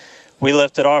 minutes? We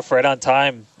lifted off right on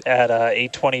time at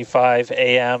 8:25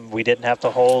 a.m. We didn't have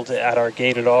to hold at our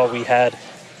gate at all. We had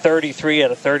 33 out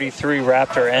of 33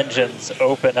 Raptor engines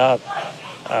open up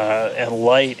and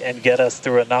light and get us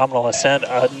through a nominal ascent.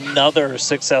 Another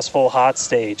successful hot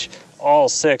stage. All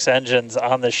 6 engines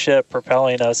on the ship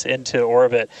propelling us into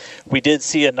orbit. We did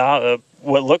see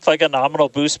what looked like a nominal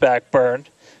boost back burn.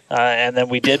 And then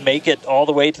we did make it all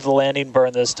the way to the landing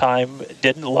burn this time.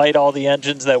 Didn't light all the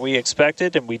engines that we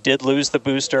expected, and we did lose the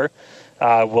booster.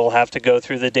 We'll have to go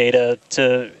through the data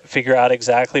to figure out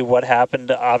exactly what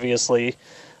happened, obviously.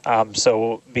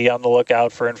 So be on the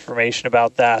lookout for information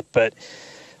about that. But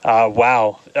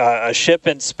wow, a ship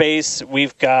in space.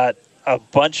 We've got a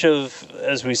bunch of,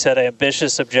 as we said,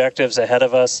 ambitious objectives ahead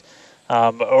of us.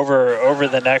 Over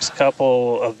the next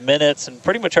couple of minutes and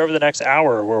pretty much over the next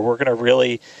hour, where we're going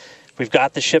to we've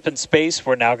got the ship in space.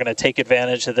 We're now going to take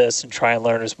advantage of this and try and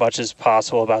learn as much as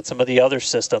possible about some of the other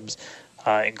systems,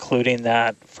 including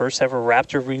that first ever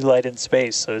Raptor relight in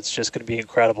space. So it's just going to be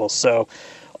incredible. So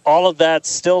all of that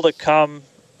still to come.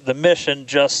 The mission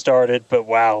just started, but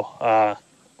wow,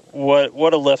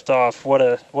 what a liftoff!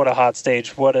 What a hot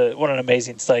stage! What an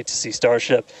amazing sight to see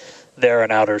Starship there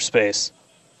in outer space.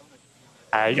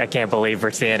 I can't believe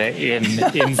we're seeing it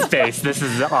in space. This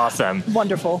is awesome.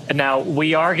 Wonderful. Now,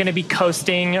 we are going to be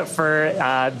coasting for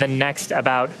the next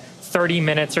about 30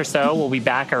 minutes or so. We'll be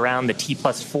back around the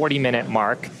T+40 minute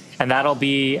mark. And that'll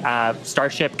be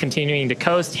Starship continuing to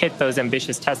coast, hit those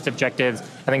ambitious test objectives,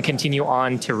 and then continue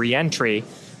on to re-entry.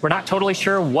 We're not totally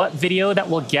sure what video that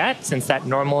we'll get, since that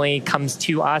normally comes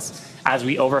to us as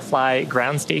we overfly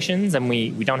ground stations, and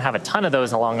we don't have a ton of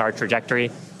those along our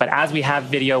trajectory. But as we have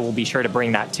video, we'll be sure to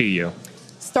bring that to you.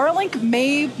 Starlink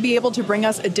may be able to bring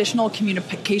us additional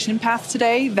communication paths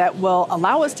today that will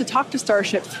allow us to talk to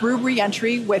Starship through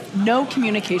re-entry with no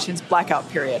communications blackout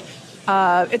period.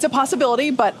 It's a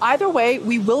possibility, but either way,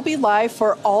 we will be live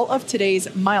for all of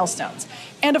today's milestones.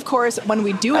 And of course, when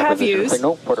we do have views,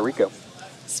 signal, Puerto Rico.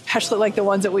 especially like the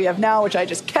ones that we have now, which I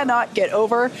just cannot get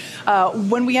over,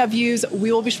 when we have views,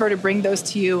 we will be sure to bring those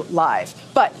to you live.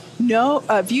 But no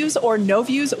views or no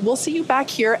views, we'll see you back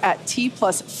here at T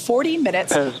plus 40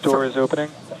 minutes. Pez door is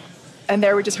opening. And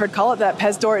there we just heard call it that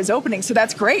Pez door is opening, so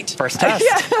that's great. First test.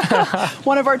 Yeah.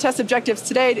 One of our test objectives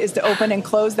today is to open and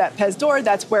close that Pez door.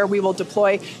 That's where we will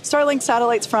deploy Starlink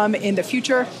satellites from in the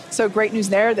future. So great news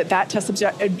there that test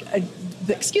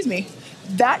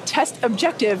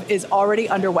objective is already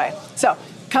underway. So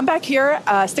come back here,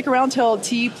 stick around till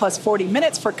T plus 40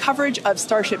 minutes for coverage of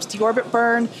Starship's deorbit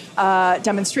burn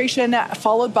demonstration,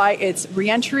 followed by its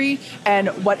reentry and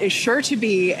what is sure to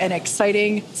be an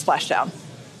exciting splashdown.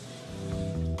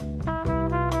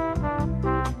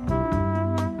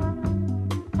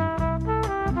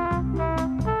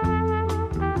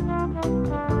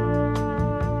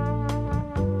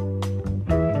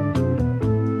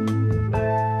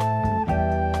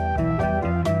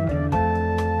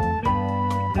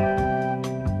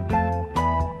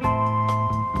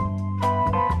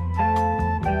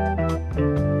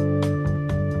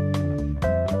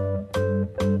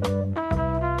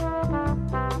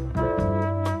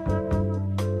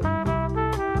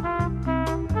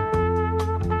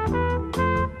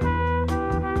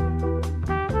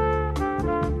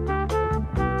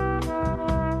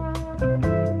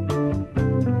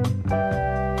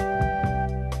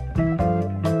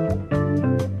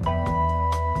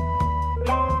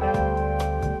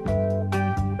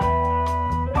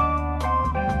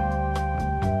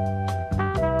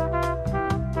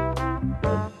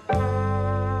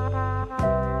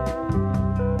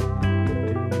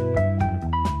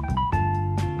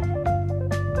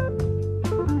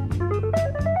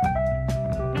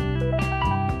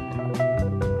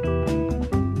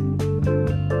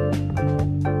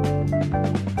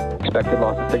 Expected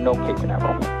loss of signal, Cape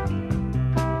Canaveral.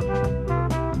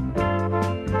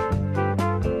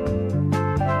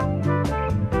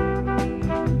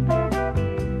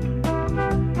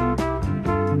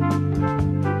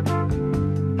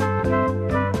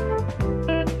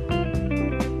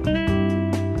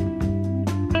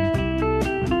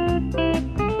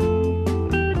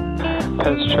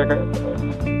 Pez trigger.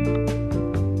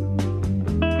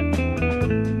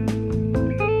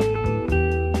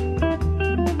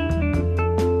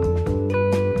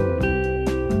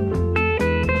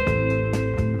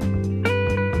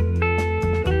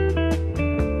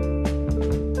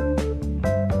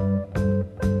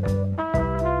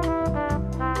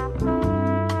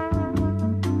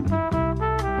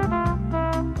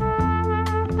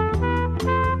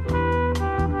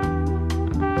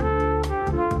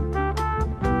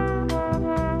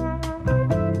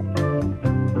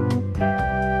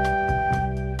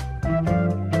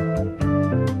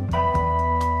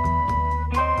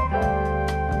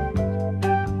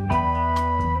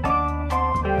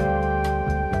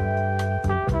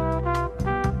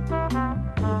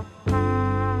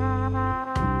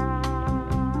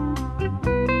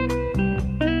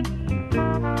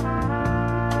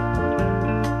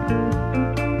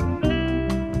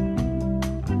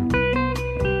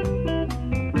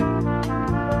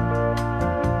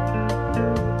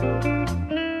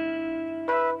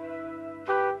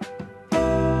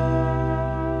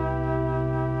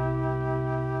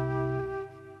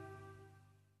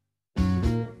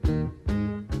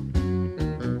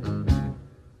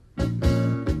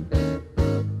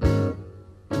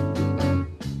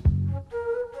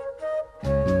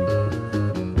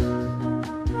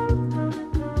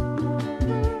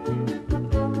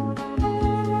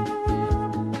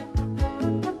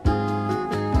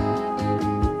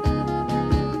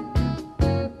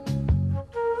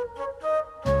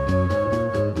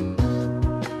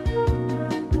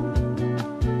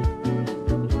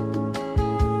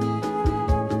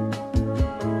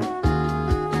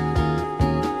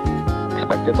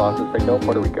 Expected loss of signal,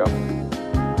 Puerto Rico.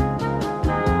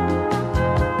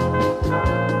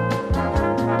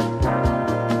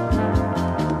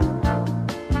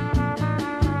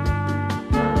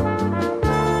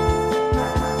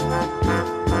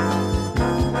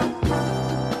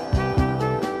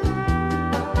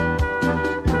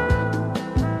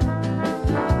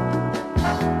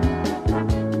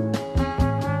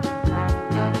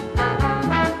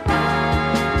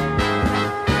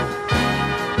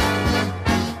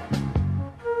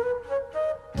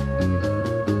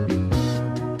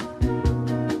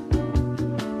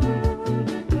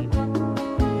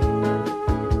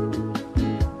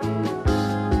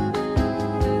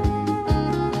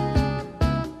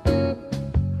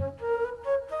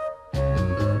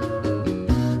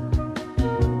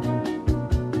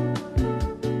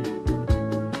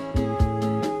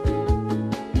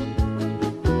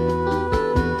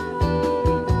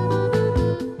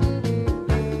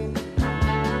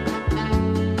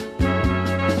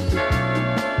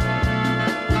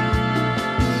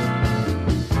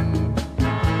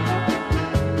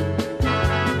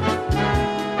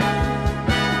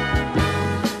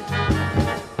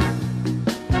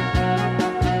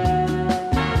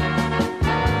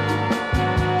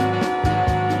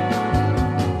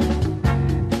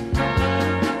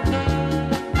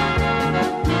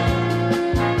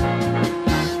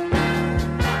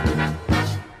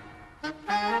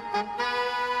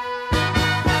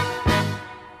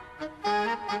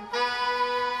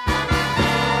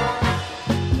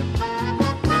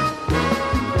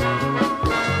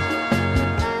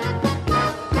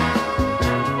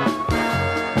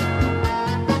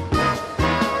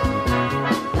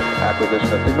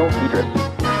 signal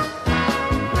Idris.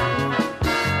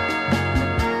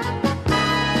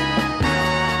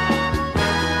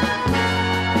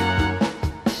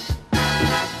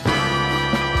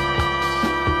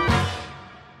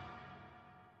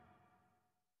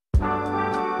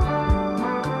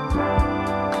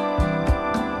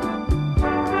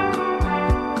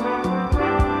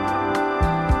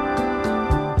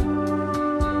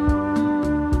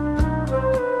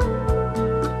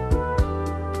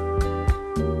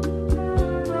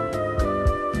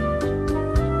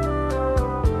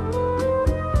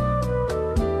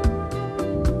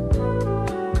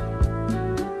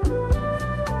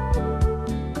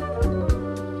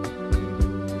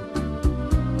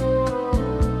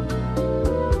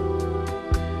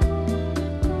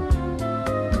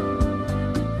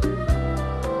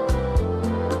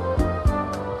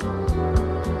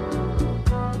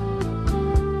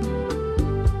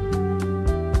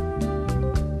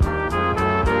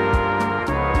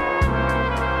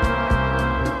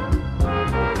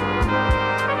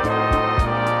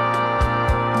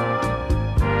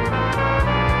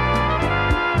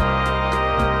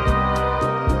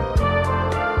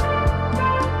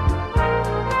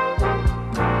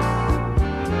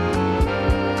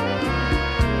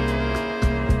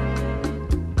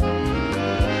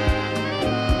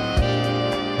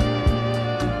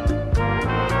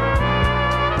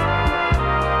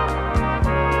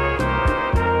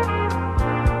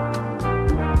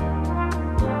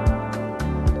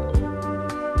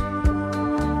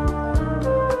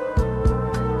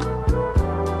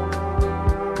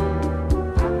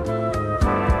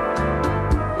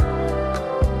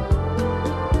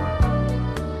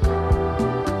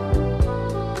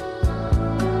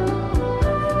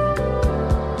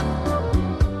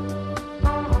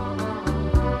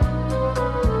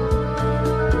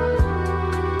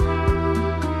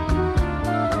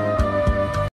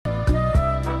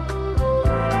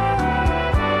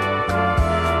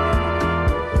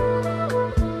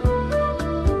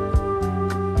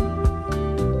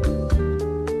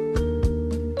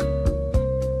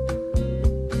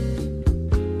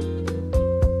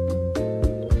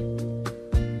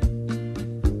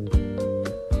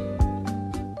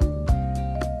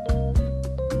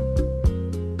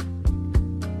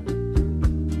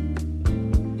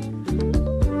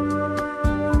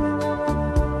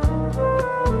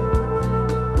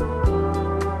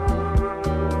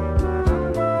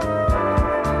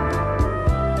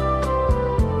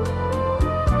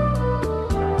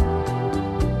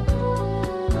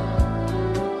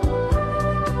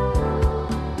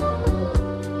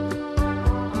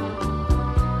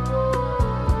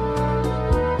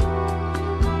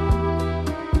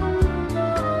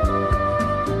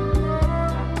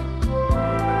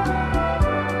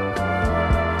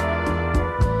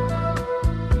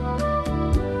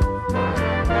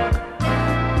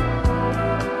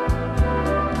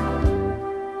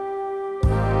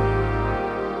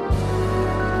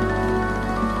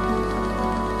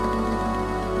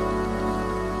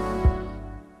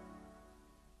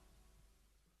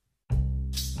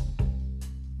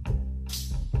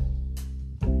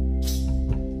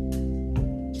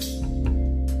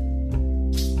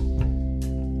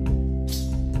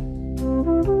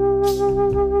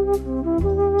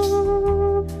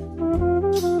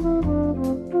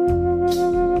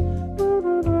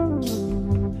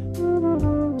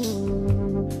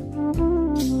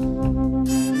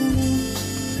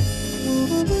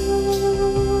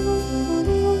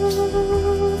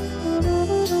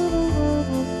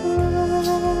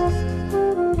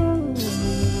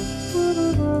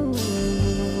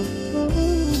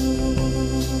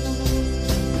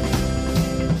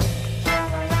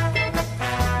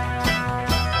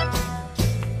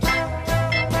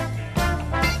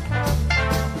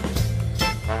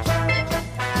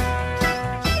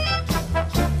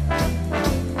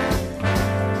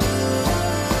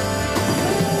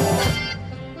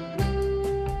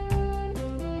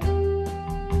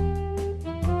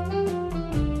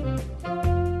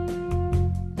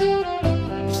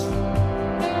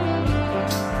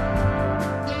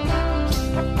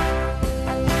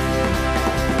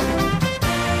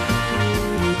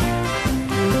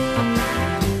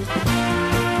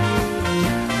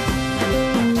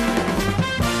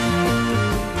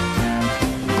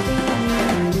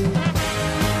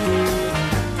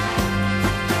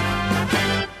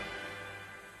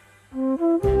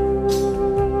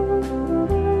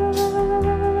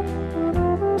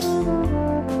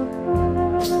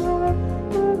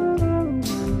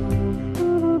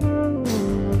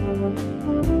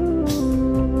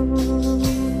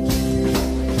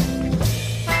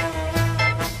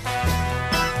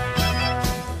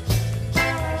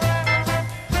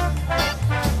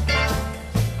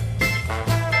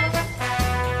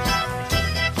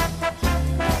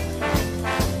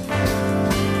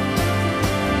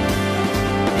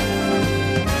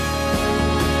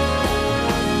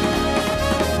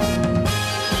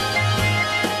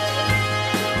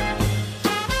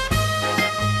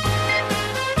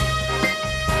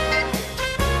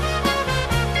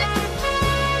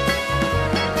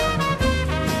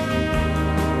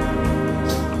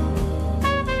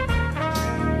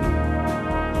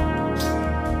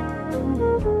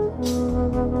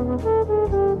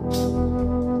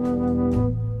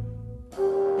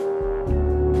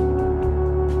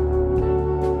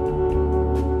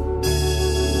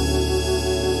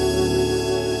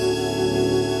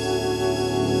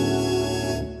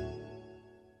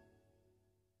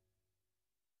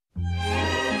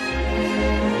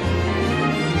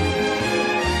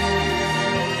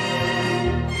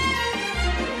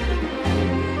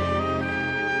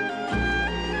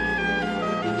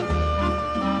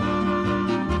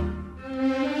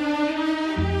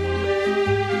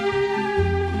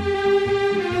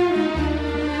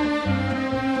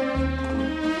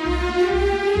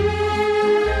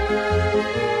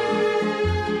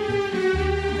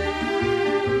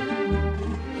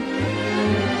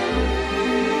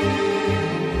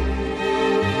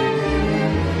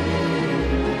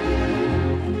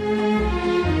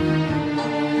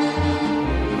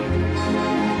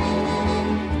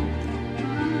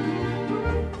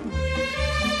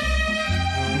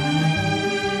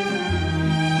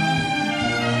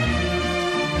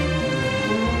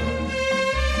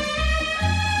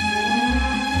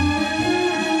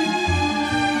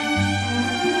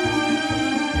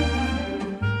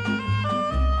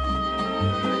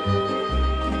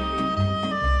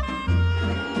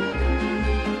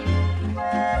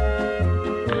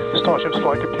 Starship's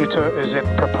flight computer is in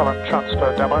propellant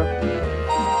transfer demo.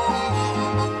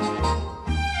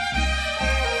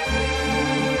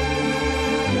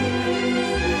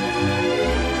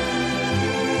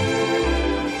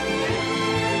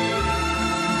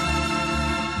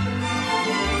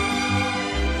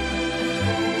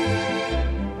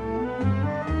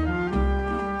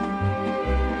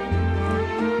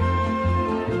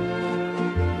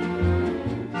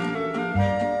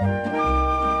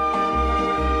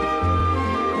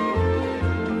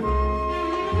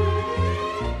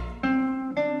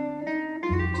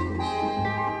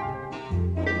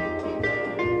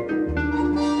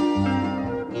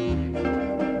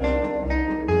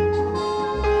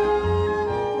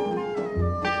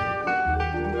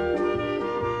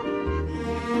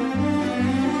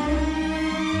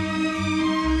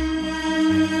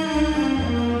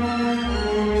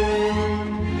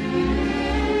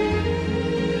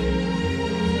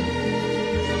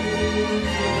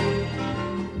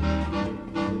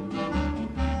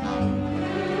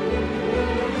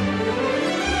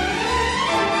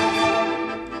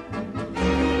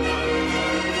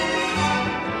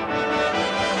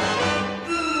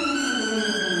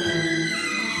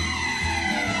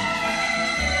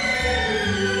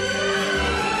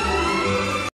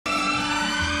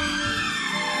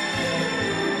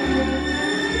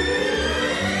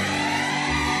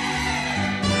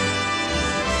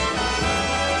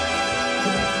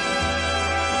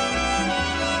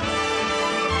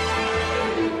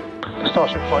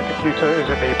 Starship flight computer is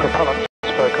in the propellant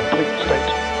transfer complete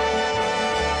state.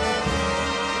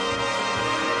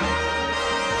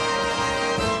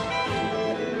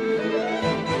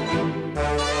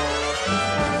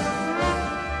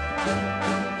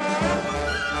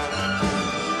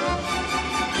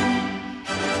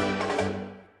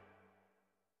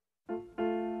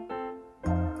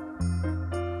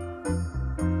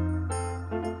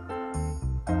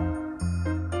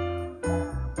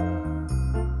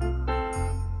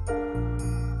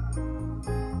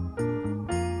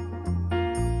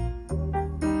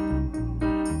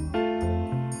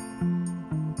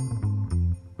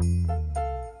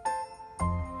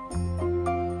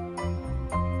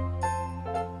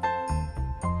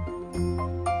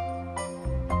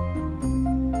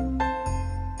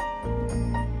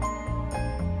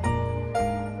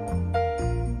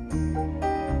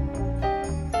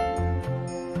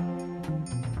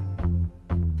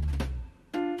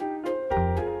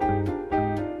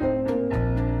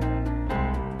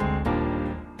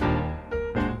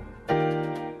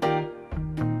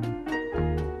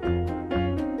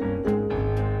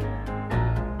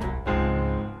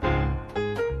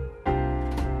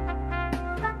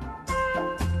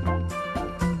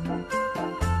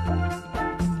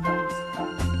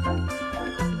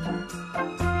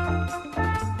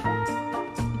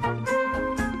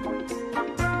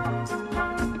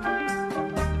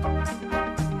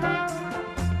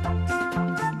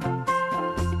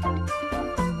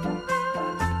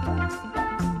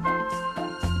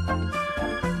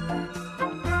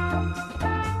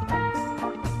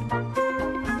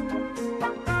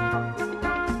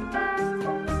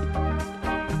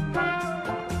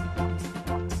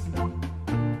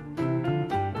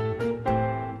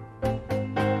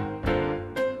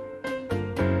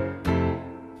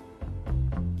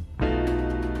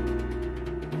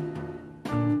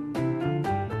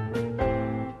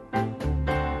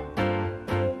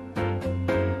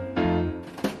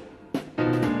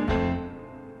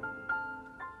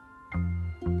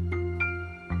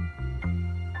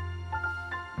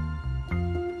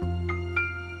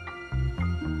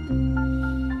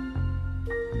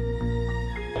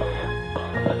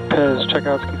 Pez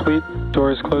checkout's complete.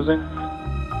 Door is closing.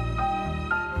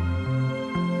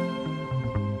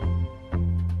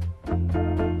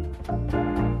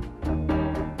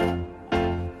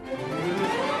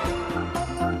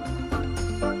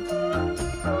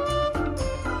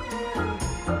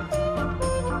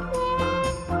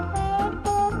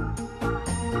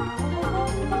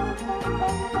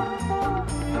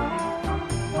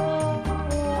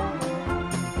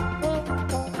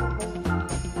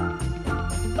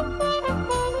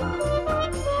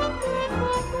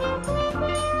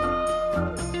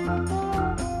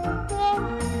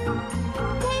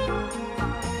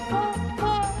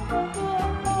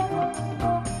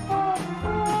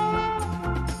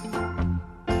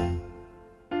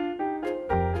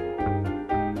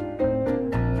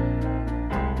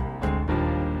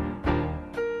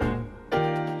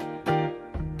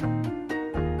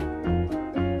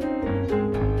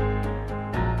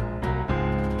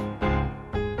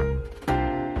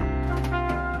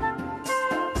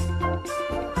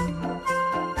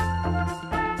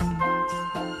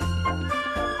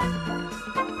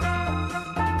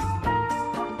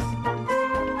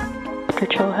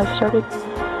 control has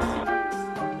started.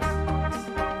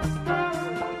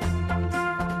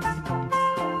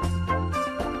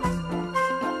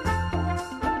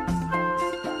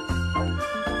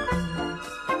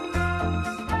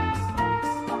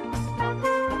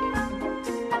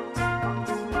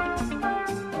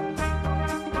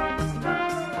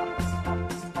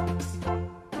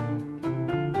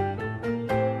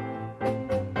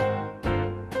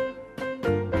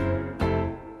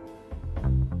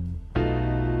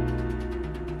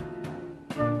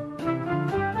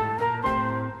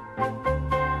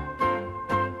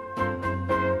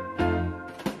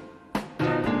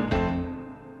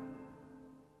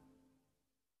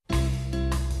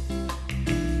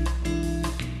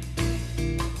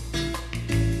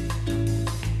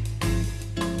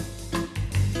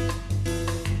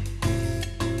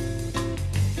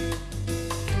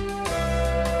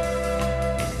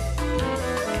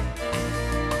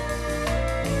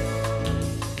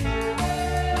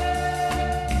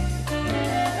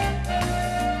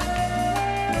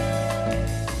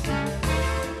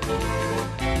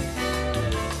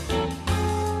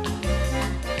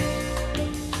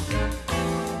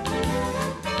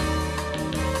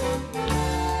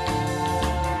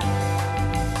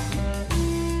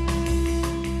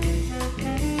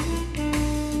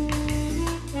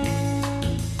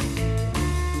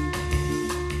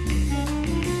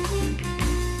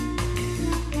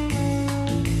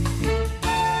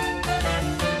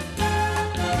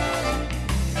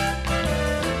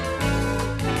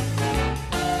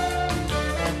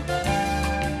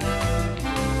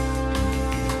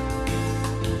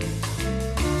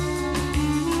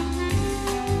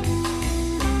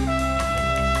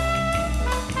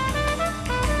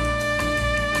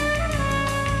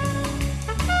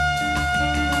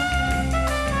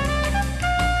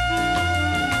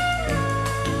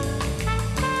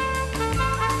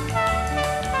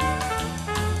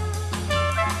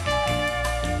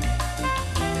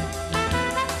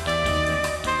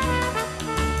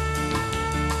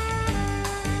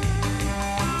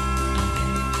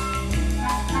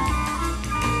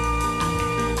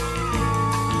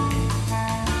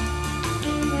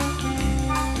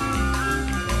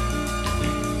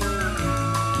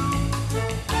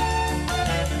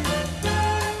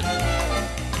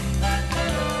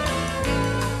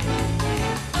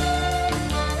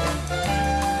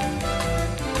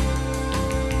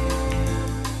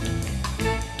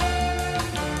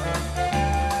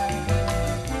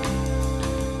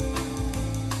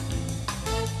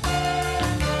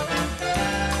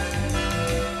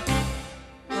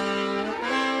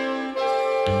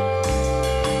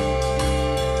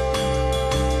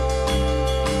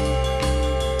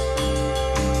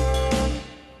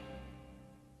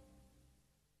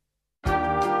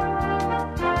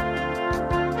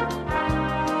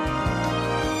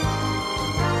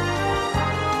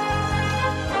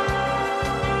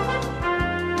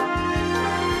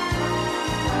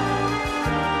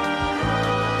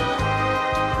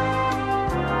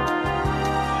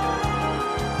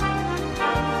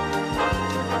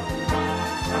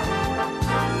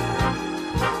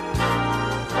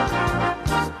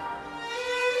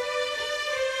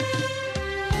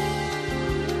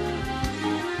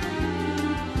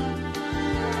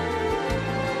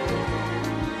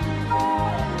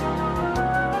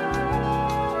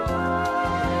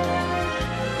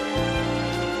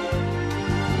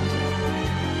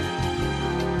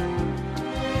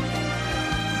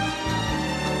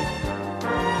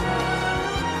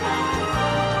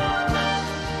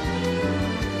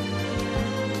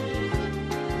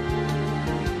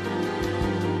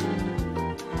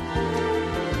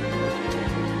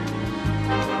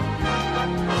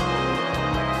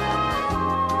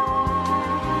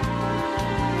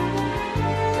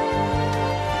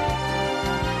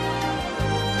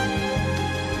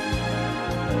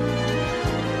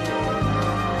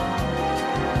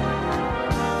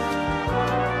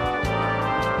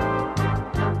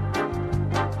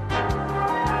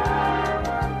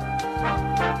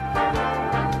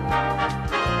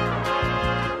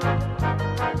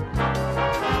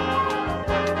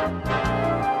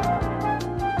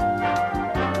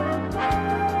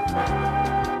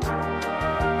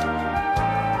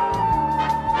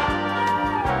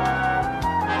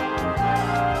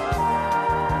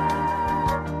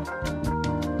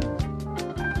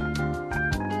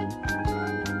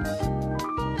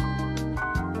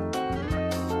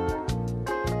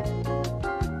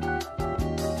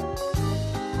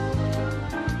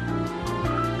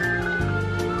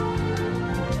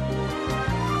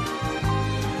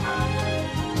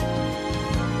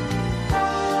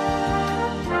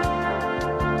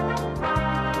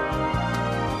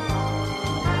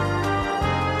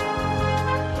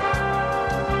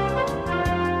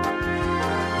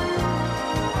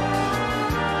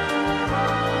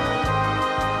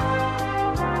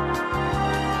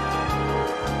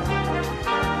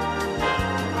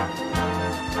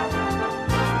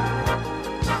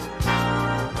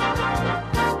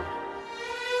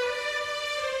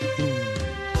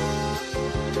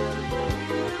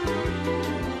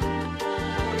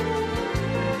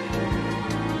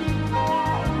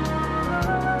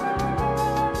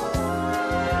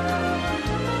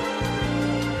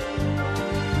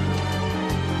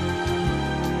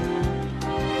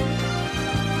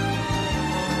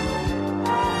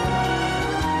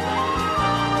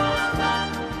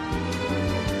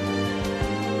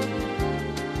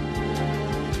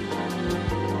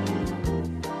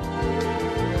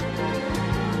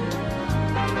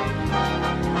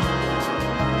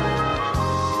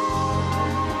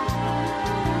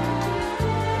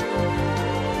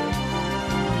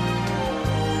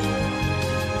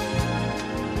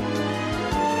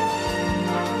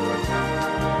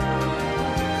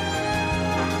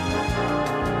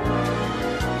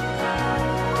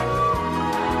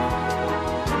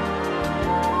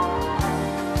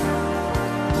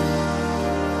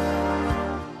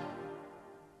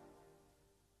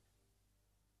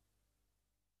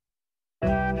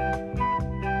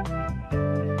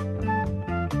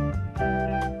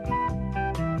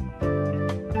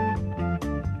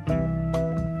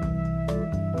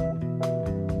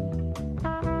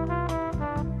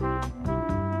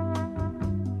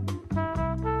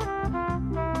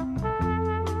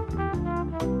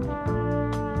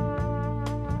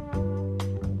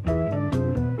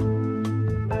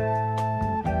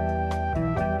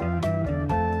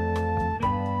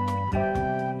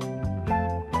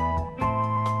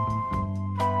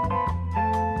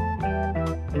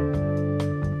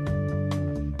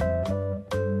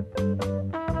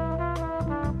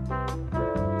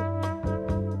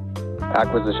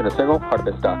 Acquisition of signal, hard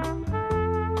base dock.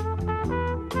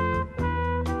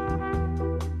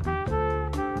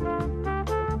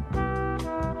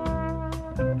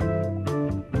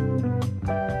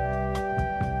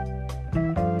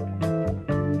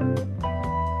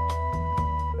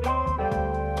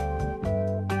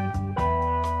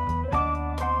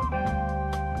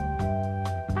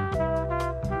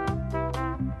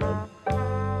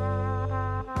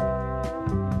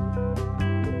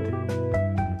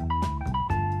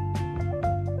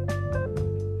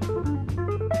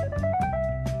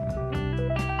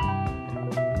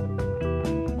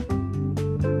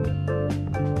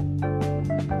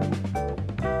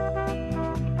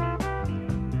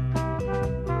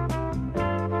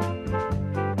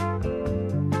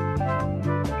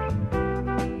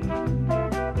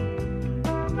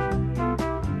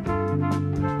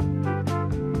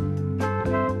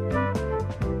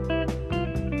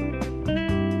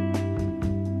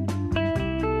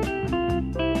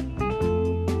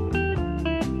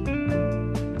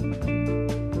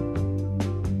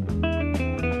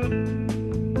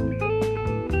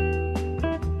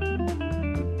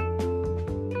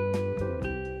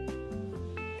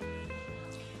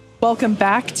 Welcome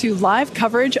back to live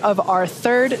coverage of our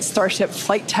third Starship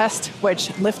flight test,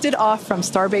 which lifted off from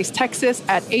Starbase, Texas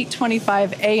at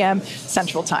 8:25 a.m.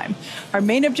 Central Time. Our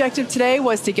main objective today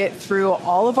was to get through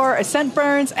all of our ascent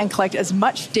burns and collect as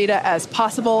much data as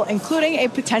possible, including a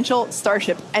potential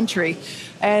Starship entry.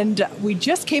 And we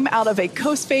just came out of a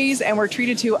coast phase and were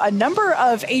treated to a number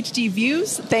of HD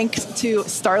views thanks to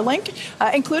Starlink,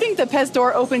 including the PEZ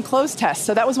door open-close test.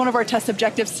 So that was one of our test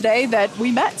objectives today that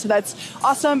we met. So that's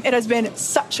awesome. It has been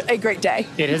such a great day.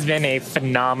 It has been a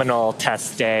phenomenal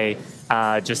test day.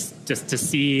 Just to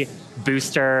see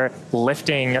booster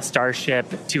lifting a Starship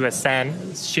to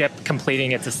ascent, ship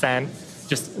completing its ascent.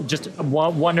 Just a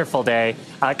wonderful day.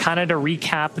 Kind of to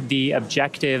recap the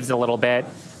objectives a little bit.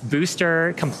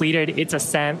 Booster completed its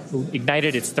ascent,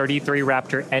 ignited its 33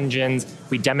 Raptor engines.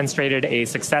 We demonstrated a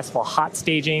successful hot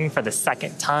staging for the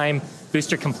second time.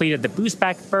 Booster completed the boost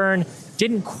back burn,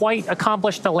 didn't quite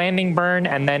accomplish the landing burn,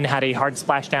 and then had a hard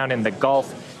splashdown in the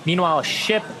Gulf. Meanwhile,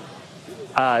 ship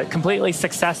completely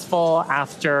successful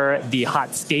after the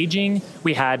hot staging.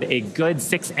 We had a good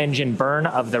 6-engine burn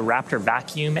of the Raptor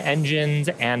vacuum engines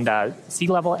and sea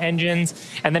level engines.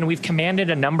 And then we've commanded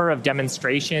a number of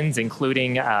demonstrations,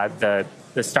 including the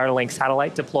Starlink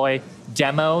satellite deploy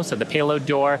demo, so the payload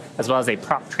door, as well as a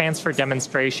prop transfer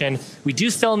demonstration. We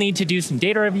do still need to do some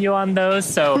data review on those,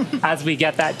 so as we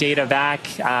get that data back,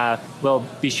 we'll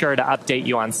be sure to update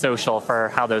you on social for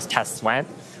how those tests went.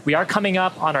 We are coming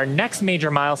up on our next major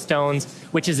milestones,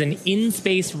 which is an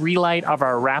in-space relight of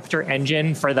our Raptor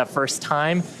engine for the first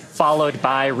time, followed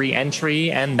by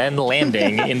re-entry and then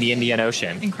landing in the Indian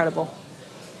Ocean. Incredible.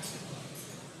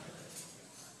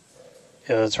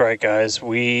 Yeah, that's right, guys.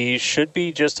 We should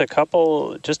be just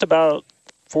about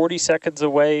 40 seconds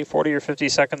away, 40 or 50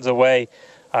 seconds away,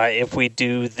 if we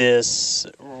do this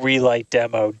relight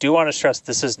demo. Do want to stress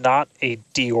this is not a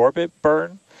deorbit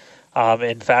burn.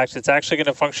 In fact, it's actually going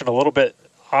to function a little bit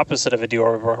opposite of a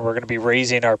deorbit burn. We're going to be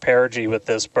raising our perigee with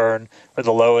this burn for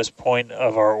the lowest point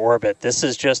of our orbit. This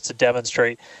is just to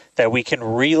demonstrate that we can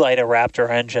relight a Raptor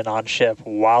engine on ship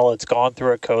while it's gone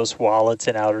through a coast, while it's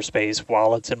in outer space,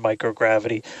 while it's in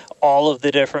microgravity, all of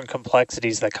the different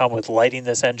complexities that come with lighting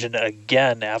this engine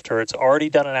again after it's already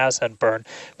done an ascent burn,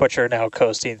 but you're now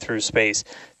coasting through space.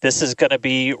 This is going to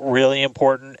be really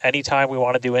important anytime we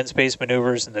want to do in-space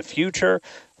maneuvers in the future,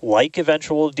 like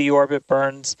eventual deorbit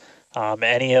burns,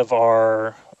 any of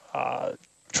our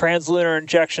translunar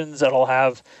injections that'll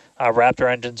have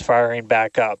Raptor engines firing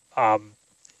back up.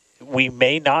 We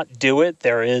may not do it.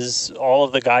 There is all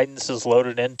of the guidance is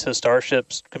loaded into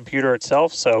Starship's computer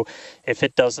itself, so if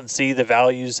it doesn't see the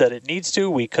values that it needs to,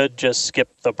 we could just skip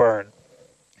the burn.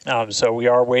 So we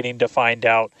are waiting to find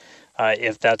out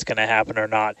if that's going to happen or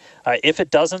not. If it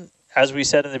doesn't, as we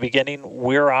said in the beginning,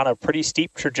 we're on a pretty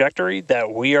steep trajectory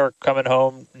that we are coming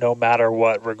home no matter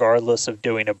what, regardless of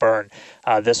doing a burn.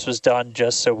 This was done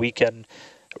just so we can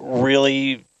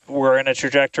really, we're in a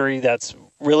trajectory that's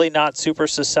really not super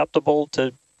susceptible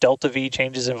to delta V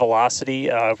changes in velocity.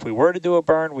 If we were to do a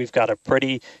burn, we've got a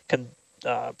pretty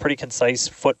concise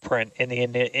footprint in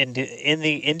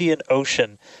the Indian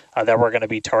Ocean that we're going to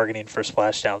be targeting for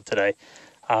splashdown today.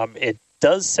 It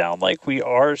does sound like we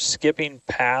are skipping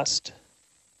past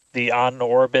the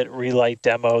on-orbit relight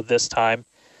demo this time.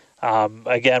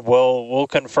 Again, we'll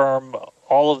confirm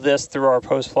all of this through our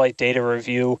post-flight data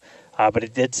review, but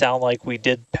it did sound like we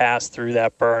did pass through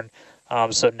that burn.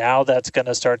 So now that's going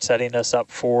to start setting us up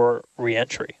for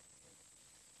re-entry.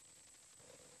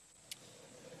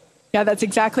 Yeah, that's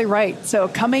exactly right. So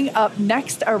coming up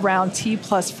next around T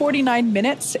plus 49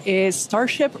 minutes is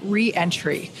Starship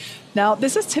re-entry. Now,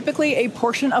 this is typically a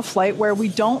portion of flight where we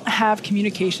don't have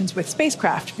communications with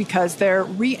spacecraft because they're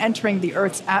re-entering the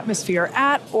Earth's atmosphere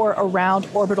at or around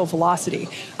orbital velocity,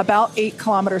 about 8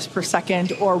 kilometers per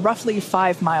second or roughly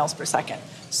 5 miles per second.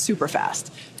 Super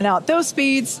fast. Now, at those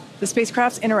speeds, the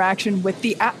spacecraft's interaction with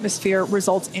the atmosphere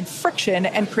results in friction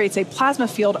and creates a plasma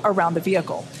field around the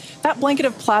vehicle. That blanket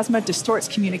of plasma distorts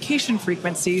communication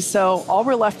frequencies, so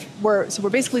we're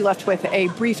basically left with a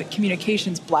brief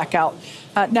communications blackout.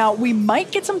 Now, we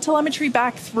might get some telemetry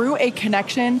back through a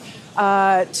connection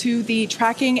to the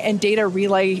Tracking and Data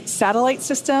Relay Satellite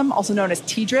System, also known as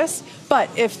TDRS. But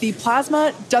if the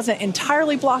plasma doesn't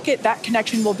entirely block it, that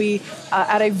connection will be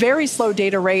at a very slow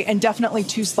data rate and definitely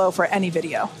too slow for any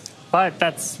video. But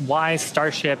that's why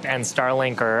Starship and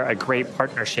Starlink are a great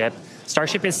partnership.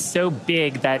 Starship is so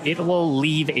big that it will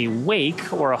leave a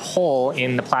wake or a hole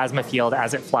in the plasma field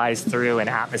as it flies through an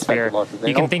atmosphere.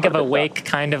 You can think of a wake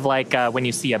kind of like when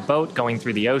you see a boat going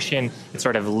through the ocean. It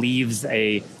sort of leaves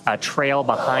a trail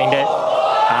behind it.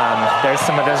 There's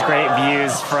some of those great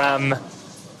views from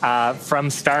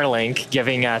Starlink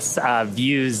giving us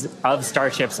views of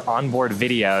Starship's onboard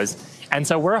videos. And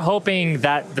so we're hoping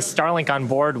that the Starlink on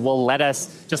board will let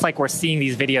us, just like we're seeing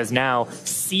these videos now,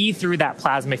 see through that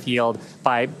plasma field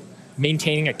by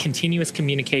maintaining a continuous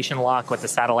communication lock with the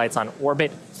satellites on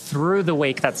orbit through the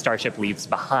wake that Starship leaves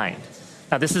behind.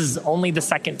 Now, this is only the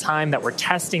second time that we're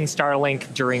testing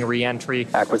Starlink during re-entry.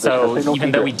 So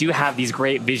even though we do have these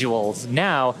great visuals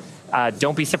now,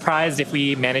 don't be surprised if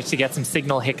we manage to get some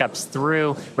signal hiccups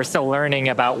through. We're still learning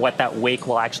about what that wake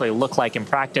will actually look like in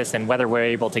practice and whether we're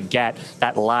able to get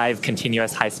that live,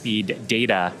 continuous, high-speed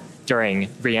data during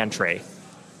re-entry.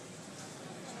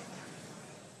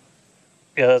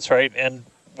 Yeah, that's right. And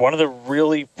one of the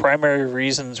really primary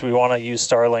reasons we want to use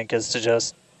Starlink is to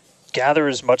just gather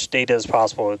as much data as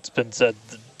possible. It's been said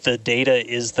the data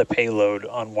is the payload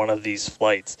on one of these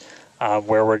flights,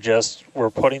 where we're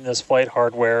putting this flight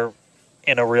hardware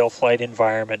in a real flight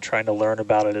environment, trying to learn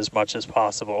about it as much as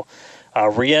possible.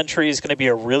 Re-entry is going to be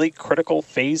a really critical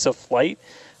phase of flight.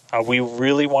 We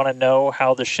really want to know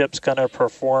how the ship's going to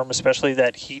perform, especially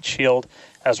that heat shield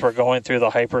as we're going through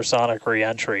the hypersonic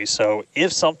re-entry. So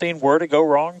if something were to go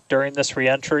wrong during this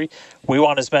re-entry, we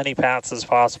want as many paths as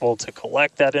possible to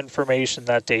collect that information,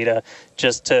 that data,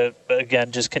 just to,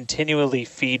 again, just continually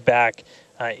feed back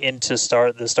into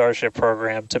the Starship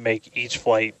program to make each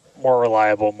flight more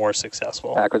reliable, more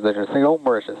successful. Acquisition signal,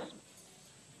 Mauritius.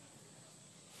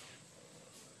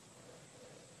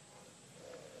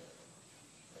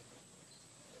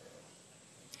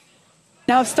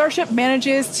 Now, if Starship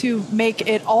manages to make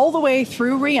it all the way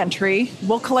through re-entry,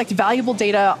 we'll collect valuable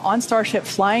data on Starship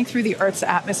flying through the Earth's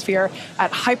atmosphere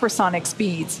at hypersonic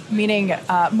speeds, meaning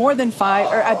more than 5,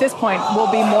 or at this point,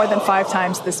 will be more than 5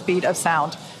 times the speed of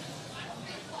sound.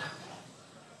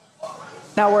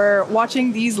 Now we're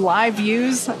watching these live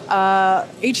views,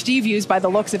 HD views by the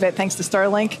looks of it, thanks to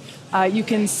Starlink. You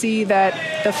can see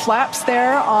that the flaps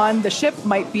there on the ship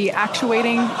might be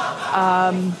actuating.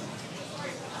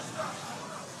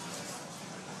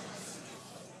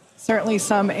 Certainly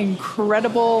some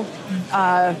incredible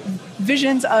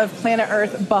visions of planet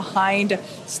Earth behind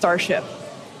Starship.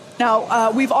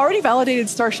 Now, we've already validated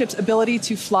Starship's ability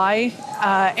to fly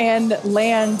and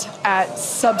land at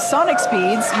subsonic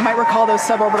speeds. You might recall those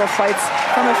suborbital flights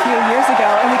from a few years ago,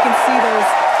 and we can see those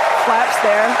flaps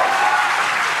there.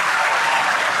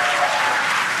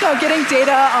 So getting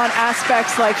data on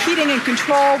aspects like heating and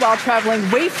control while traveling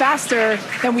way faster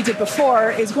than we did before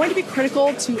is going to be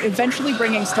critical to eventually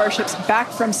bringing Starships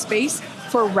back from space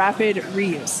for rapid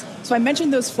reuse. So I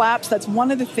mentioned those flaps. That's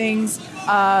one of the things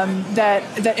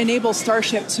that enables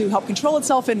Starship to help control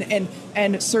itself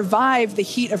and survive the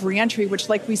heat of reentry, which,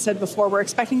 like we said before, we're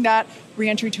expecting that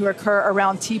reentry to occur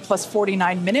around T plus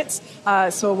 49 minutes.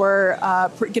 So we're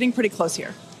getting pretty close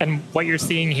here. And what you're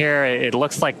seeing here, it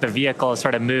looks like the vehicle is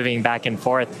sort of moving back and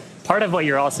forth. Part of what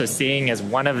you're also seeing is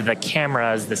one of the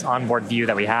cameras, this onboard view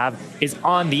that we have, is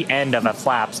on the end of a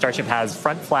flap. Starship has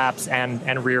front flaps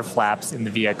and rear flaps in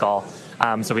the vehicle.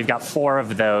 So we've got 4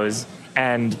 of those.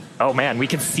 And, oh man, we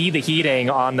can see the heating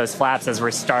on those flaps as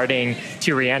we're starting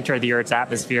to re-enter the Earth's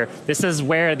atmosphere. This is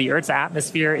where the Earth's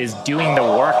atmosphere is doing the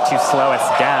work to slow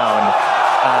us down.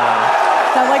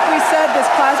 Now, like we said, this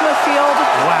plasma field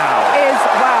is,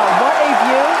 wow, what a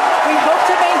view. We hope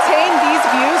to maintain these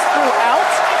views throughout.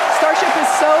 Starship is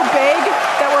so big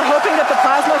that we're hoping that the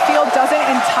plasma field doesn't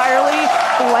entirely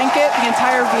blanket the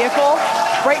entire vehicle.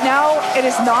 Right now, it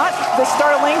is not. The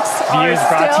Starlinks are Views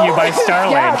brought to you by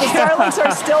Starlink. Yeah, the Starlinks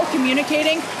are still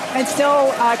communicating and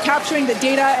still capturing the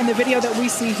data and the video that we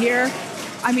see here.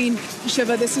 I mean,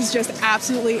 Shiva, this is just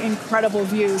absolutely incredible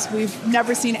views. We've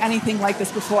never seen anything like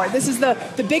this before. This is the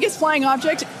biggest flying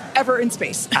object ever in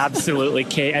space. Absolutely,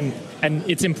 Kate. And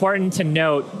it's important to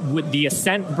note, the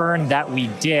ascent burn that we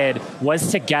did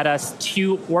was to get us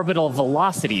to orbital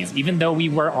velocities, even though we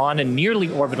were on a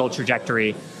nearly orbital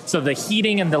trajectory. So the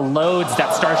heating and the loads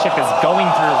that Starship is going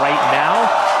through right now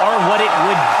are what it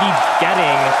would be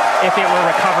getting if it were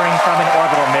recovering from an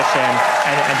orbital mission.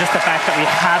 And just the fact that we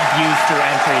have views through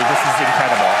entry, this is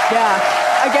incredible. Yeah.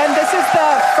 Again, this is the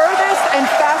furthest and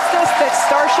fastest that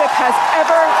Starship has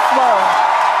ever flown.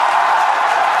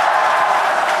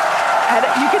 And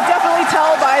you can definitely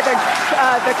tell by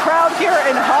the crowd here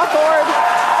in Hawthorne.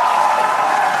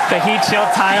 The heat shield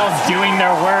tiles doing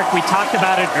their work. We talked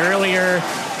about it earlier.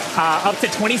 Up to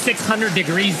 2,600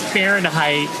 degrees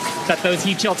Fahrenheit that those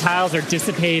heat shield tiles are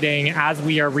dissipating as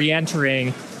we are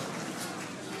re-entering.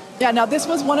 Yeah, now this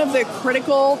was one of the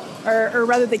critical, or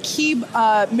rather the key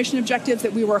mission objectives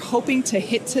that we were hoping to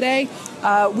hit today.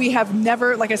 We have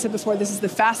never, like I said before, this is the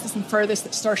fastest and furthest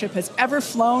that Starship has ever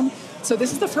flown. So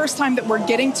this is the first time that we're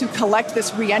getting to collect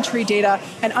this re-entry data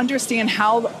and understand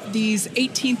how these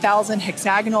 18,000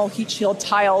 hexagonal heat shield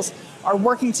tiles are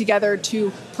working together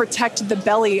to protect the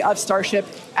belly of Starship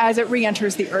as it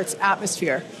re-enters the Earth's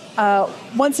atmosphere.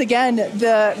 Once again,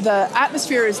 the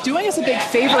atmosphere is doing us a big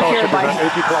favor here by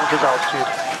 80 kilometers altitude.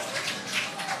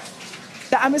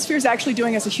 The atmosphere is actually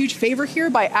doing us a huge favor here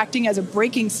by acting as a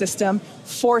braking system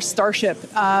for Starship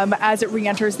as it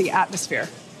re-enters the atmosphere.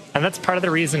 And that's part of the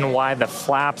reason why the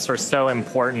flaps are so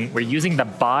important. We're using the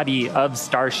body of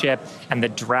Starship and the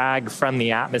drag from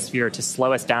the atmosphere to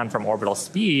slow us down from orbital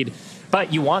speed.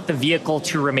 But you want the vehicle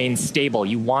to remain stable.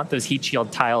 You want those heat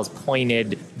shield tiles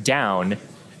pointed down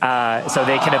so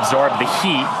they can absorb the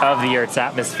heat of the Earth's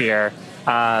atmosphere.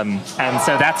 And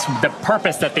so that's the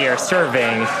purpose that they are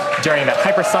serving during the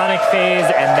hypersonic phase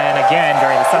and then again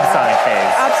during the subsonic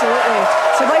phase. Absolutely.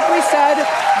 So like we said,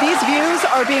 these views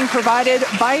are being provided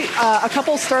by a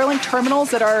couple Starlink terminals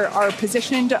that are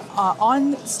positioned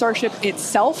on Starship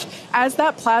itself. As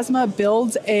that plasma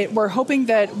builds, we're hoping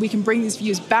that we can bring these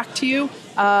views back to you,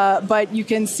 but you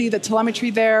can see the telemetry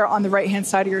there on the right-hand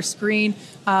side of your screen.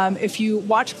 If you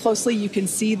watch closely, you can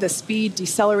see the speed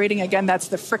decelerating. Again, that's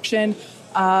the friction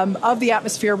of the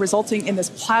atmosphere resulting in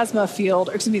this plasma field,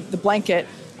 or excuse me, the blanket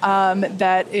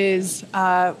that is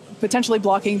potentially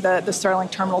blocking the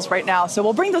Starlink terminals right now. So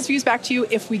we'll bring those views back to you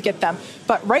if we get them.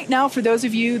 But right now, for those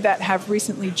of you that have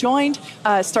recently joined,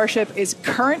 Starship is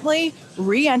currently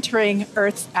re-entering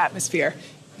Earth's atmosphere.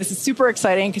 This is super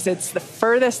exciting because it's the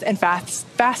furthest and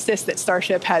fastest that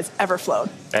Starship has ever flown.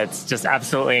 It's just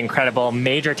absolutely incredible.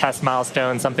 Major test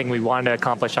milestone, something we wanted to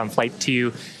accomplish on Flight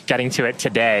 2, getting to it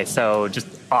today. So just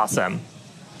awesome.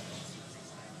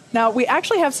 Now, we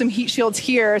actually have some heat shields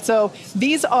here. So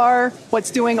these are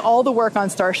what's doing all the work on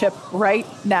Starship right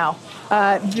now.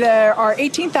 There are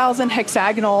 18,000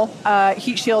 hexagonal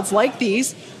heat shields like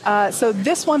these. So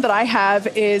this one that I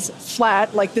have is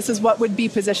flat, like this is what would be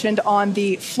positioned on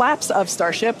the flaps of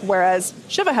Starship, whereas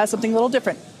Shiva has something a little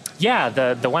different. Yeah,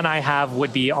 the one I have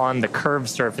would be on the curved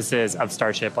surfaces of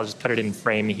Starship. I'll just put it in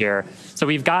frame here. So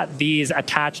we've got these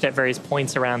attached at various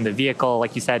points around the vehicle.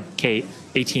 Like you said, Kate,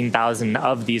 18,000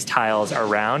 of these tiles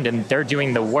around, and they're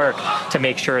doing the work to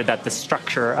make sure that the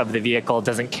structure of the vehicle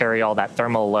doesn't carry all that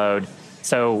thermal load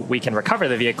so we can recover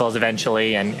the vehicles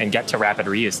eventually and get to rapid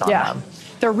reuse on them.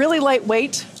 They're really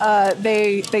lightweight.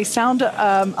 They sound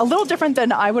a little different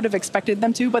than I would have expected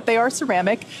them to, but they are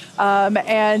ceramic.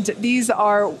 And these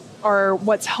are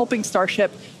what's helping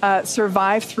Starship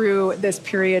survive through this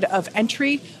period of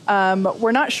entry.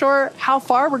 We're not sure how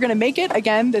far we're going to make it.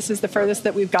 Again, this is the furthest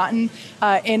that we've gotten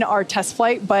in our test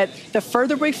flight, but the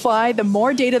further we fly, the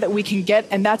more data that we can get,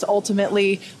 and that's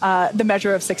ultimately the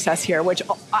measure of success here, which,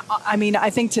 I mean,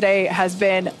 I think today has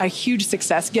been a huge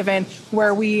success given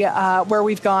where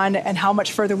we've gone and how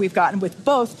much further we've gotten with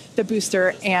both the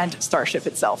booster and Starship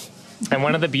itself. And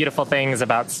one of the beautiful things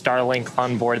about Starlink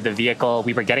on board the vehicle,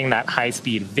 we were getting that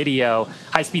high-speed video.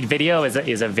 High-speed video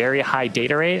is a very high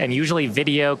data rate, and usually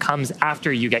video comes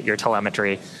after you get your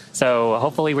telemetry. So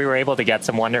hopefully we were able to get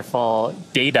some wonderful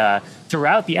data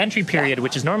throughout the entry period,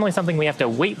 which is normally something we have to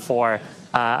wait for.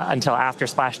 until after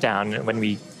splashdown when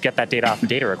we get that data off the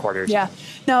data recorders. Yeah.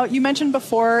 Now, you mentioned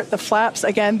before the flaps.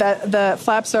 Again, that the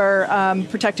flaps are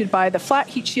protected by the flat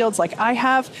heat shields like I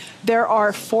have. There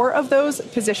are 4 of those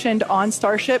positioned on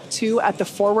Starship, 2 at the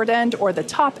forward end or the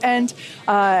top end,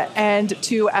 and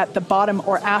 2 at the bottom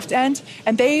or aft end.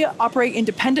 And they operate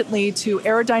independently to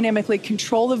aerodynamically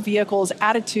control the vehicle's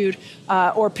attitude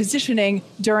or positioning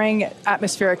during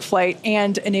atmospheric flight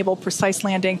and enable precise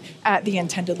landing at the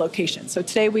intended location. So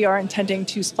today we are intending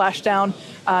to splash down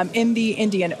in the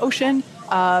Indian Ocean,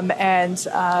 and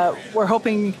we're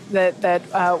hoping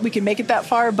that we can make it that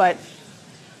far. But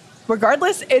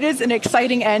regardless, it is an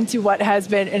exciting end to what has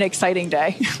been an exciting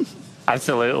day.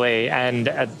 Absolutely. And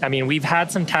I mean, we've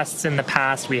had some tests in the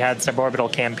past. We had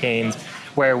suborbital campaigns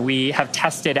where we have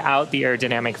tested out the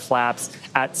aerodynamic flaps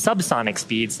at subsonic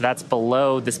speeds. So that's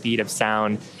below the speed of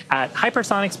sound. At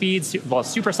hypersonic speeds, well,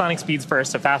 supersonic speeds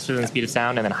first, so faster than the speed of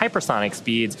sound, and then hypersonic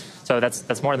speeds. So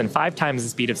that's more than 5 times the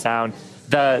speed of sound.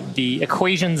 The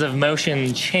equations of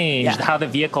motion change, how the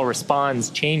vehicle responds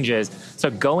changes. So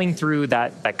going through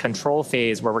that control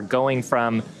phase where we're going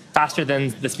from faster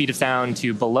than the speed of sound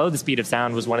to below the speed of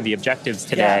sound was one of the objectives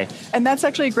today. Yeah. And that's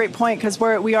actually a great point, because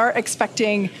we are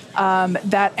expecting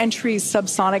that entry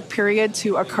subsonic period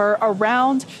to occur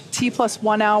around T plus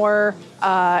 1 hour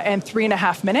and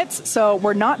 3.5 minutes. So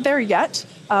we're not there yet.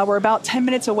 We're about 10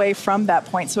 minutes away from that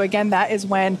point. So again, that is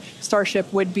when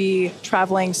Starship would be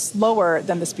traveling slower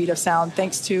than the speed of sound,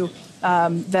 thanks to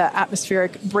the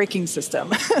atmospheric braking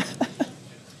system.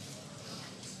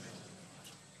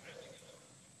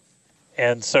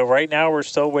 And so right now we're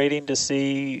still waiting to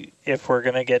see if we're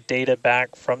going to get data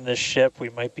back from this ship. We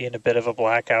might be in a bit of a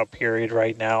blackout period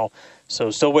right now. So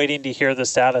still waiting to hear the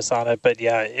status on it. But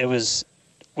yeah,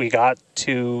 we got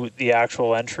to the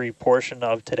actual entry portion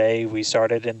of today. We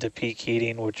started into peak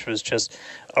heating, which was just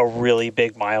a really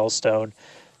big milestone.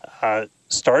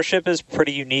 Starship is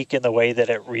pretty unique in the way that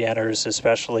it re-enters,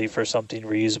 especially for something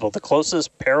reusable. The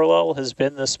closest parallel has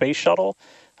been the space shuttle.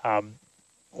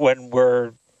 When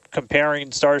we're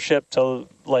comparing Starship to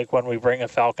like when we bring a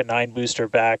Falcon 9 booster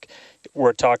back,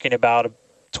 we're talking about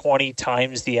 20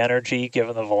 times the energy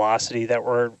given the velocity that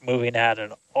we're moving at,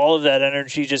 and all of that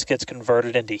energy just gets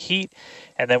converted into heat,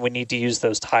 and then we need to use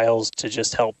those tiles to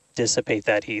just help dissipate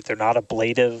that heat. They're not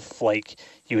ablative like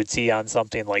you would see on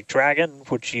something like Dragon,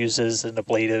 which uses an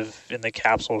ablative in the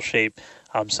capsule shape.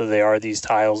 So they are these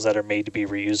tiles that are made to be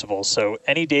reusable. So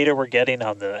any data we're getting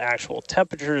on the actual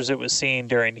temperatures it was seeing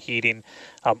during heating,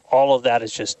 all of that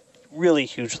is just really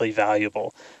hugely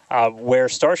valuable. Where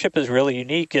Starship is really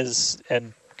unique is,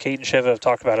 and Kate and Shiva have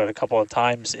talked about it a couple of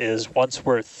times, is once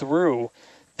we're through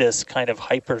this kind of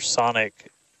hypersonic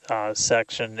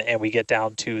section and we get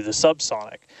down to the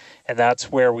subsonic. And that's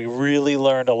where we really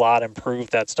learned a lot and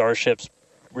proved that Starship's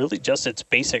really just its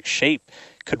basic shape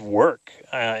could work.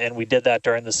 And we did that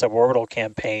during the suborbital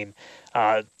campaign.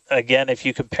 Again, if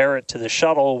you compare it to the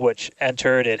shuttle, which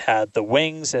entered, it had the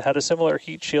wings. It had a similar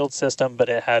heat shield system, but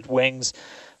it had wings,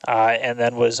 and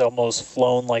then was almost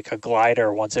flown like a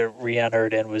glider once it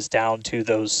re-entered and was down to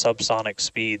those subsonic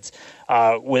speeds.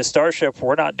 With Starship,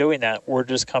 we're not doing that. We're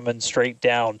just coming straight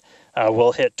down.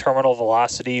 We'll hit terminal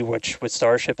velocity, which with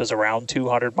Starship is around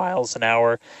 200 miles an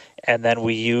hour, and then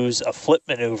we use a flip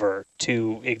maneuver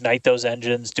to ignite those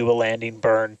engines, do a landing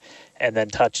burn, and then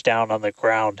touch down on the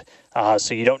ground.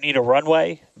 So you don't need a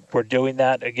runway. We're doing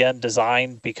that, again,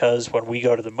 designed because when we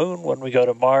go to the moon, when we go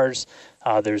to Mars,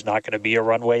 there's not going to be a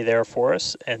runway there for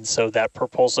us, and so that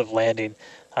propulsive landing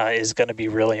is going to be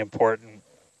really important.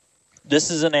 This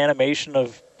is an animation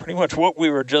of pretty much what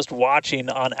we were just watching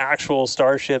on actual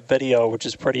Starship video, which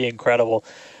is pretty incredible.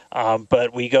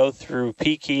 But we go through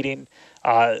peak heating.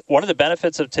 One of the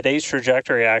benefits of today's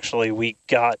trajectory, actually, we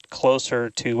got closer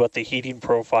to what the heating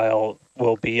profile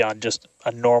will be on just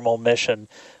a normal mission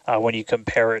when you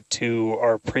compare it to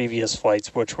our previous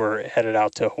flights, which were headed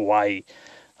out to Hawaii.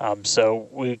 So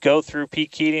we go through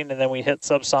peak heating, and then we hit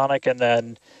subsonic, and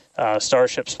then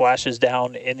Starship splashes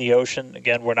down in the ocean.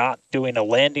 Again, we're not doing a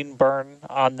landing burn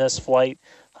on this flight,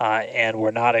 and we're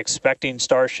not expecting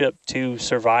Starship to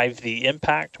survive the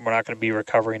impact. We're not going to be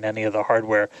recovering any of the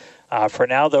hardware. For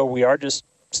now, though, we are just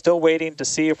still waiting to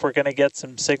see if we're going to get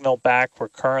some signal back. We're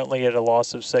currently at a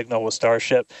loss of signal with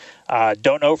Starship.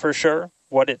 Don't know for sure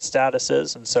what its status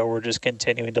is, and so we're just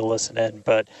continuing to listen in.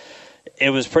 But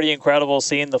it was pretty incredible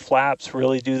seeing the flaps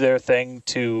really do their thing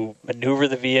to maneuver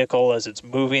the vehicle as it's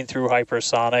moving through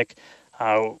hypersonic.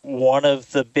 One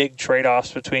of the big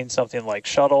trade-offs between something like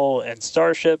Shuttle and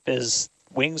Starship is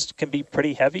wings can be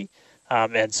pretty heavy.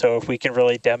 And so if we can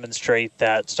really demonstrate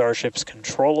that Starship's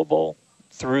controllable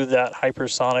through that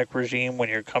hypersonic regime when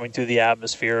you're coming through the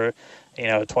atmosphere,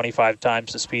 25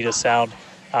 times the speed of sound,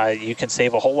 you can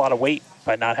save a whole lot of weight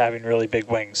by not having really big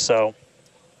wings. So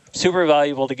super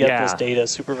valuable to get this data,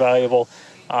 super valuable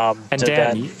to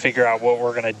then figure out what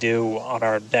we're going to do on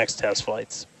our next test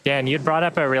flights. Dan, you'd brought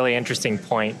up a really interesting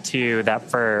point, too,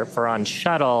 that for on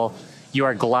shuttle, you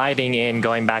are gliding in,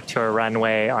 going back to a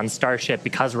runway. On Starship,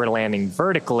 because we're landing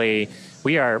vertically,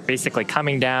 we are basically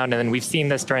coming down, and then we've seen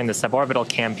this during the suborbital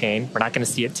campaign. We're not going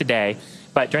to see it today,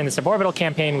 but during the suborbital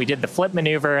campaign, we did the flip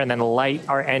maneuver and then light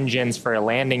our engines for a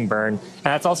landing burn. And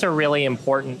that's also really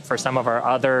important for some of our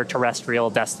other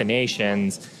terrestrial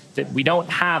destinations, that we don't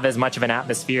have as much of an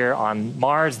atmosphere. On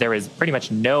Mars, there is pretty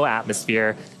much no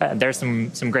atmosphere. There's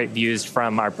some great views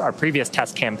from our previous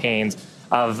test campaigns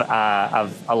of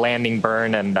a landing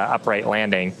burn and upright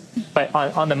landing. But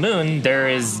on the moon, there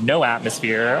is no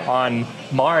atmosphere. On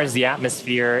Mars, the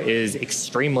atmosphere is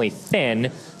extremely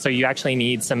thin, so you actually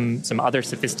need some other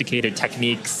sophisticated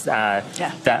techniques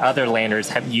that other landers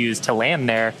have used to land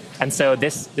there. And so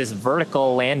this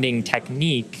vertical landing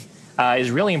technique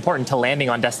is really important to landing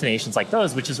on destinations like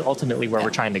those, which is ultimately where we're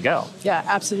trying to go. Yeah,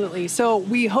 absolutely. So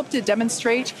we hope to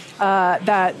demonstrate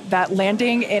that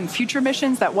landing in future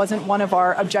missions. That wasn't one of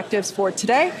our objectives for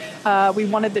today. We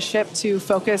wanted the ship to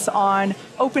focus on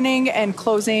opening and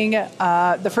closing,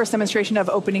 the first demonstration of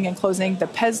opening and closing the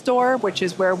PEZ door, which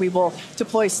is where we will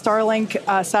deploy Starlink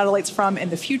satellites from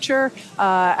in the future,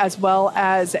 as well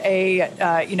as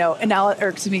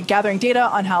gathering data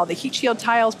on how the heat shield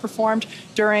tiles performed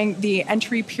during the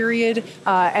entry period.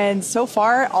 And so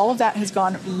far, all of that has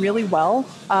gone really well.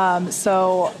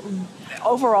 So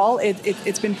overall,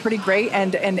 it's been pretty great,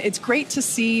 and it's great to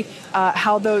see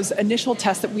how those initial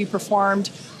tests that we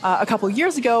performed a couple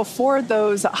years ago for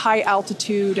those high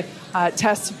altitude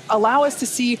tests allow us to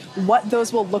see what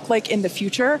those will look like in the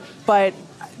future. But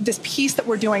this piece that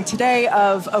we're doing today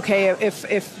of, okay,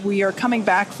 if we are coming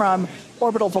back from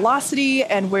orbital velocity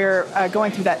and we're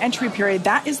going through that entry period,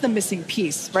 that is the missing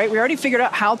piece, right? We already figured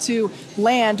out how to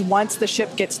land once the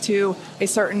ship gets to a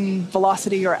certain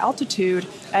velocity or altitude,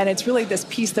 and it's really this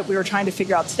piece that we were trying to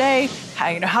figure out today.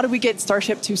 How do we get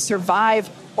Starship to survive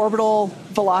orbital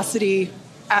velocity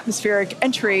atmospheric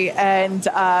entry? And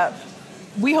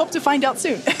we hope to find out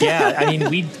soon. Yeah, I mean,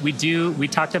 we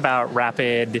talked about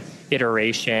rapid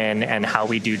iteration and how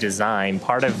we do design.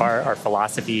 Part of our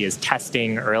philosophy is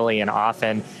testing early and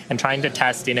often and trying to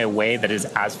test in a way that is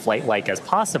as flight-like as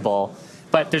possible.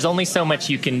 But there's only so much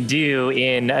you can do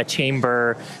in a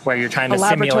chamber where you're trying to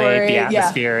simulate the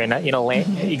atmosphere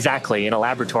in a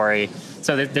laboratory.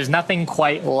 So there's nothing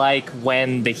quite like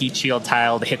when the heat shield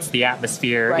tile hits the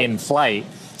atmosphere in flight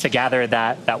to gather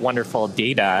that wonderful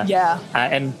data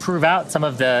and prove out some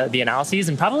of the analyses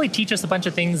and probably teach us a bunch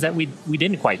of things that we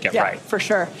didn't quite get right. For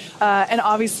sure. And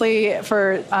obviously,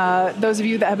 for those of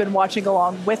you that have been watching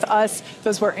along with us,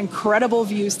 those were incredible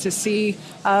views to see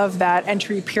of that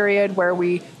entry period where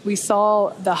we saw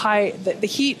the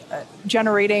heat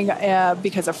generating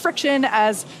because of friction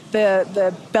as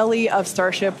the belly of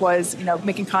Starship was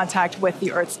making contact with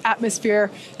the Earth's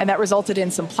atmosphere, and that resulted in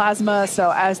some plasma.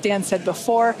 So as Dan said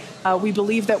before, we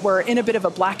believe that we're in a bit of a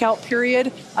blackout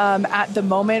period at the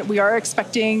moment. We are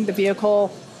expecting the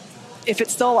vehicle, if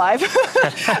it's still alive,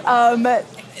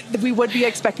 we would be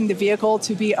expecting the vehicle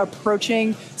to be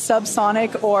approaching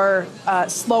subsonic or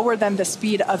slower than the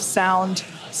speed of sound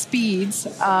speeds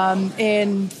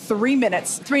in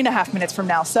 3.5 minutes from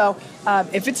now. So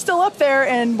if it's still up there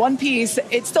in one piece,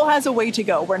 it still has a way to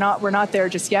go. We're not there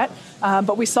just yet.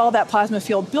 But we saw that plasma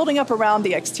field building up around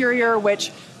the exterior,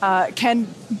 which can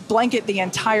blanket the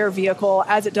entire vehicle,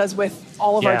 as it does with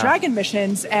all of our Dragon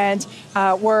missions, and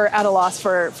we're at a loss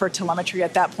for telemetry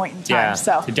at that point in time. Yeah.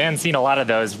 So Dan's seen a lot of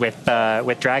those with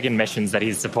Dragon missions that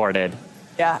he's supported.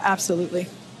 Yeah, absolutely.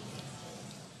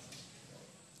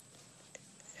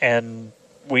 And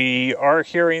we are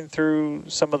hearing through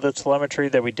some of the telemetry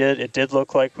that it did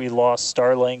look like we lost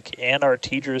Starlink and our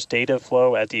TDRS data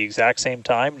flow at the exact same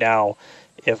time. Now,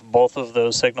 if both of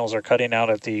those signals are cutting out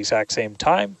at the exact same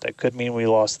time, that could mean we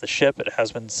lost the ship. It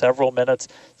has been several minutes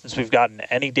since we've gotten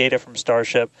any data from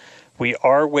Starship. We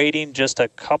are waiting just a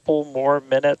couple more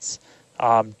minutes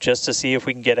just to see if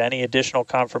we can get any additional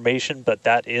confirmation, but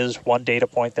that is one data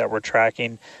point that we're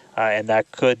tracking, and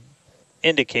that could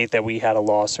indicate that we had a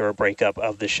loss or a breakup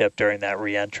of the ship during that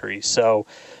reentry. So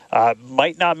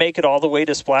might not make it all the way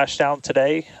to splashdown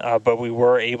today, but we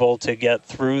were able to get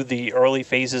through the early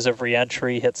phases of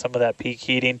reentry, hit some of that peak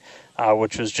heating,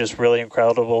 which was just really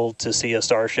incredible to see a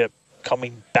Starship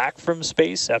coming back from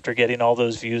space after getting all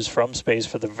those views from space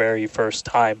for the very first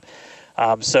time.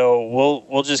 So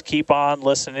we'll just keep on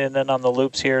listening in on the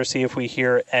loops here, see if we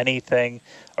hear anything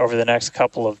over the next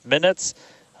couple of minutes,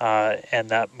 and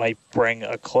that might bring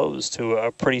a close to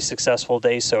a pretty successful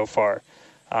day so far.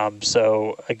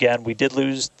 So again, we did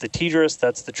lose the TDRS.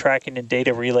 That's the tracking and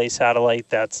data relay satellite.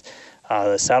 That's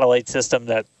the satellite system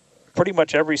that pretty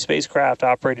much every spacecraft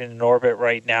operating in orbit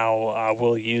right now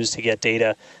will use to get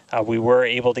data. We were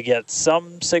able to get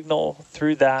some signal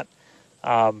through that.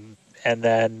 And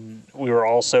then we were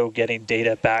also getting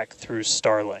data back through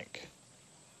Starlink.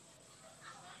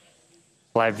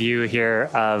 Live view here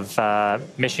of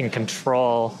mission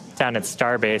control down at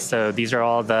Starbase. So these are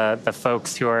all the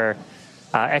folks who are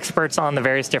experts on the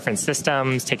various different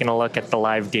systems, taking a look at the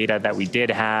live data that we did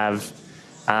have.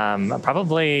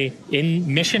 Probably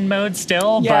in mission mode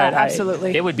still, Yeah, but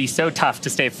absolutely. It would be so tough to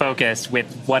stay focused with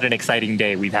what an exciting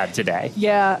day we've had today.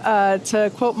 Yeah,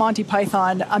 to quote Monty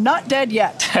Python, I'm not dead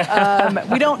yet.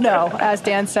 We don't know, as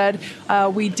Dan said.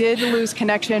 We did lose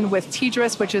connection with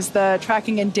TDRS, which is the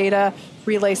tracking and data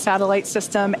relay satellite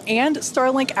system, and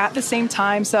Starlink at the same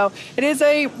time. So it is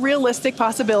a realistic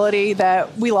possibility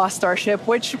that we lost Starship,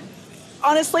 which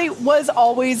honestly was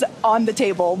always on the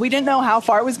table. We didn't know how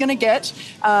far it was going to get.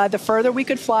 The further we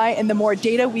could fly and the more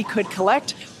data we could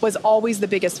collect was always the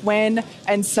biggest win.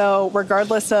 And so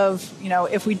regardless of,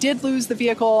 if we did lose the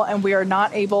vehicle and we are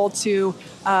not able to,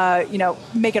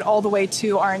 make it all the way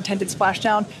to our intended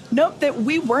splashdown, note that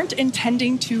we weren't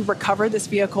intending to recover this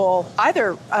vehicle,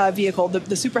 either vehicle,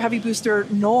 the Super Heavy booster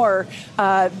nor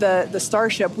the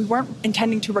Starship. We weren't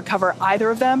intending to recover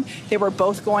either of them. They were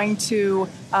both going to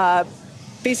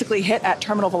basically hit at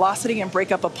terminal velocity and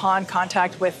break up upon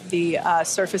contact with the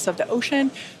surface of the ocean.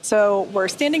 So we're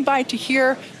standing by to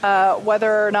hear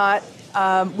whether or not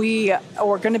we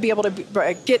are going to be able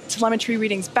to get telemetry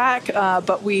readings back,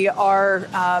 but we are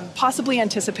possibly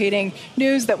anticipating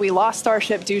news that we lost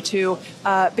Starship due to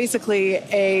basically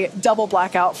a double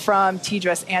blackout from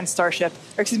TDRS and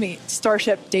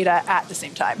Starship data at the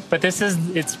same time. But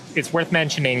it's worth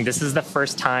mentioning, this is the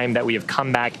first time that we have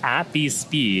come back at these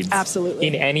speeds Absolutely.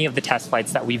 in any of the test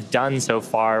flights that we've done so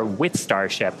far with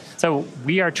Starship. So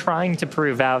we are trying to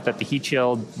prove out that the heat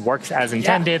shield works as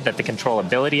intended, that the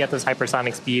controllability at those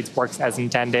hypersonic speeds works as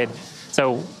intended.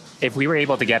 So if we were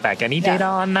able to get back any data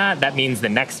on that means the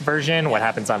next version, what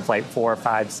happens on flight 4,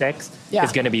 5, 6,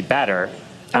 is going to be better.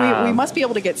 We must be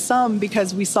able to get some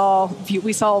because we saw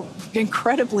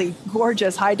incredibly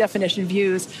gorgeous high definition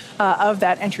views of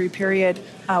that entry period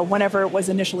whenever it was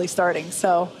initially starting.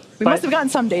 So we must have gotten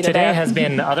some data today there. has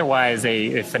been otherwise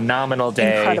a phenomenal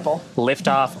day. Incredible.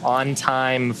 Liftoff on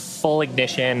time, full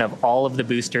ignition of all of the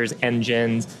boosters,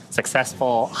 engines,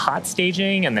 successful hot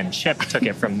staging, and then ship took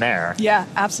it from there. Yeah,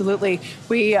 absolutely.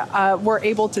 We were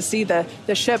able to see the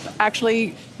ship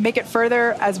actually make it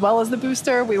further as well as the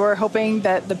booster. We were hoping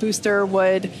that the booster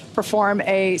would perform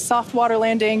a soft water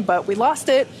landing, but we lost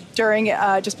it during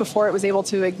just before it was able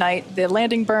to ignite the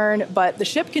landing burn. But the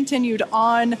ship continued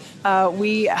on.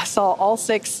 We saw all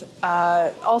six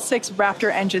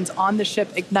Raptor engines on the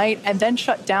ship ignite and then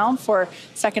shut down for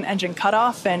second engine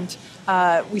cutoff. And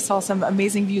we saw some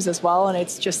amazing views as well, and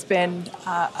it's just been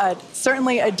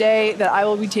certainly a day that I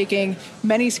will be taking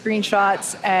many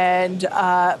screenshots and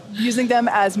using them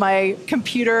as my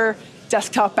computer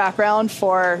desktop background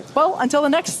for, until the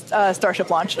next Starship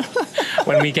launch.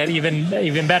 When we get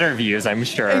even better views, I'm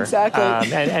sure.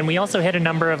 Exactly. And we also hit a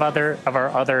number of our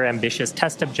other ambitious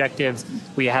test objectives.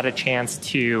 We had a chance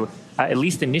to at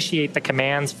least initiate the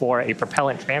commands for a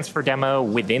propellant transfer demo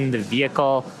within the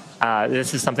vehicle.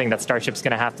 This is something that Starship's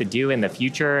going to have to do in the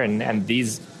future, and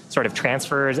these sort of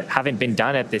transfers haven't been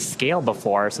done at this scale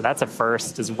before, so that's a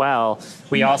first as well.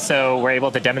 We also were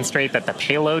able to demonstrate that the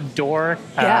payload door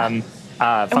functions.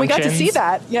 And we got to see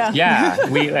that, Yeah,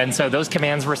 and so those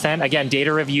commands were sent. Again,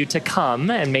 data review to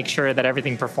come and make sure that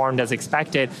everything performed as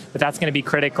expected, but that's going to be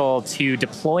critical to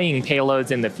deploying payloads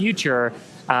in the future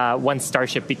once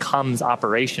Starship becomes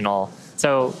operational.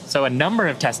 So a number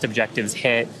of test objectives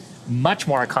hit, much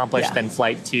more accomplished than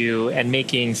Flight 2, and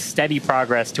making steady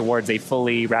progress towards a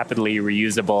fully, rapidly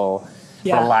reusable,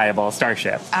 reliable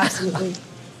Starship. Absolutely.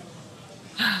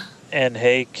 And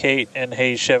hey, Kate, and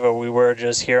hey, Shiva, we were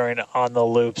just hearing on the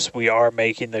loops, we are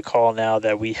making the call now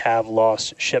that we have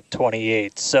lost Ship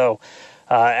 28. So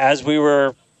as we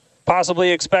were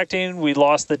possibly expecting, we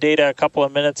lost the data a couple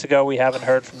of minutes ago. We haven't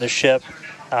heard from the ship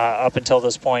up until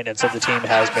this point, and so the team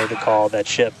has made the call that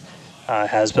ship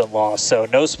has been lost. So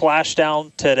no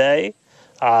splashdown today,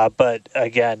 but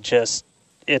again, just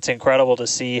it's incredible to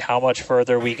see how much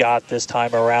further we got this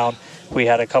time around. we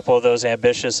had a couple of those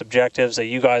ambitious objectives that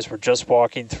you guys were just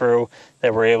walking through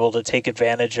that we're able to take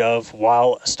advantage of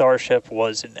while Starship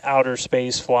was in outer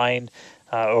space flying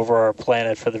over our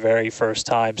planet for the very first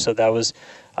time. So that was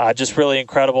just really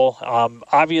incredible.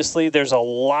 Obviously, there's a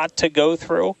lot to go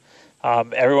through.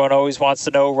 Everyone always wants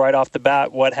to know right off the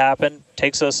bat what happened.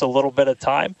 Takes us a little bit of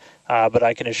time, but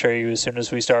I can assure you as soon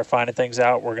as we start finding things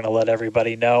out, we're going to let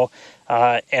everybody know.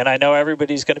 And I know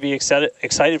everybody's going to be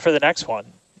excited for the next one.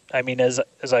 I mean, as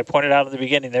I pointed out in the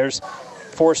beginning, there's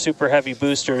 4 super heavy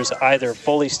boosters either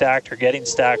fully stacked or getting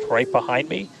stacked right behind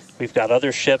me. We've got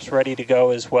other ships ready to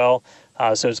go as well.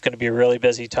 So it's going to be a really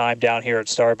busy time down here at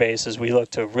Starbase as we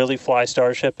look to really fly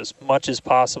Starship as much as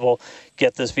possible,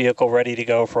 get this vehicle ready to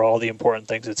go for all the important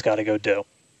things it's got to go do.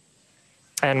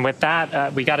 And with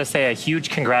that, we got to say a huge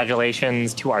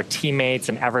congratulations to our teammates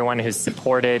and everyone who's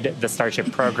supported the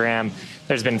Starship program.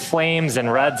 There's been flames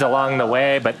and reds along the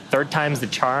way, but third time's the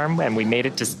charm, and we made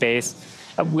it to space.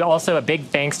 We also a big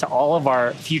thanks to all of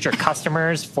our future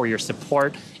customers for your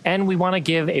support. And we want to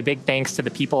give a big thanks to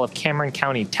the people of Cameron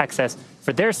County, Texas,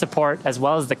 for their support, as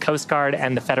well as the Coast Guard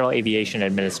and the Federal Aviation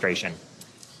Administration.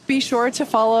 Be sure to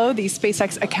follow the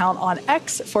SpaceX account on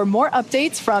X for more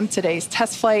updates from today's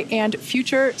test flight and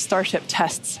future Starship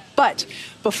tests. But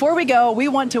before we go, we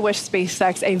want to wish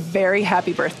SpaceX a very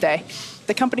happy birthday.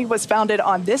 The company was founded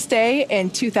on this day in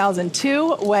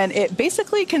 2002 when it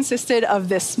basically consisted of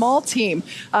this small team,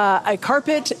 a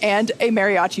carpet and a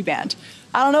mariachi band.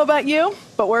 I don't know about you,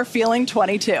 but we're feeling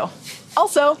 22.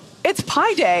 Also, it's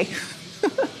Pi Day.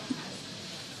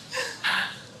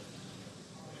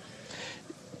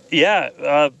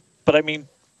 Yeah, but I mean,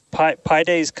 Pi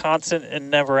Day is constant and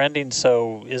never ending,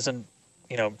 so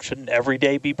shouldn't every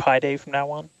day be Pi Day from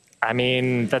now on? I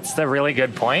mean, that's a really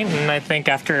good point, and I think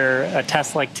after a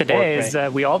test like today's,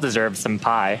 we all deserve some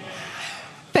pie.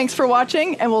 Thanks for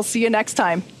watching, and we'll see you next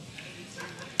time.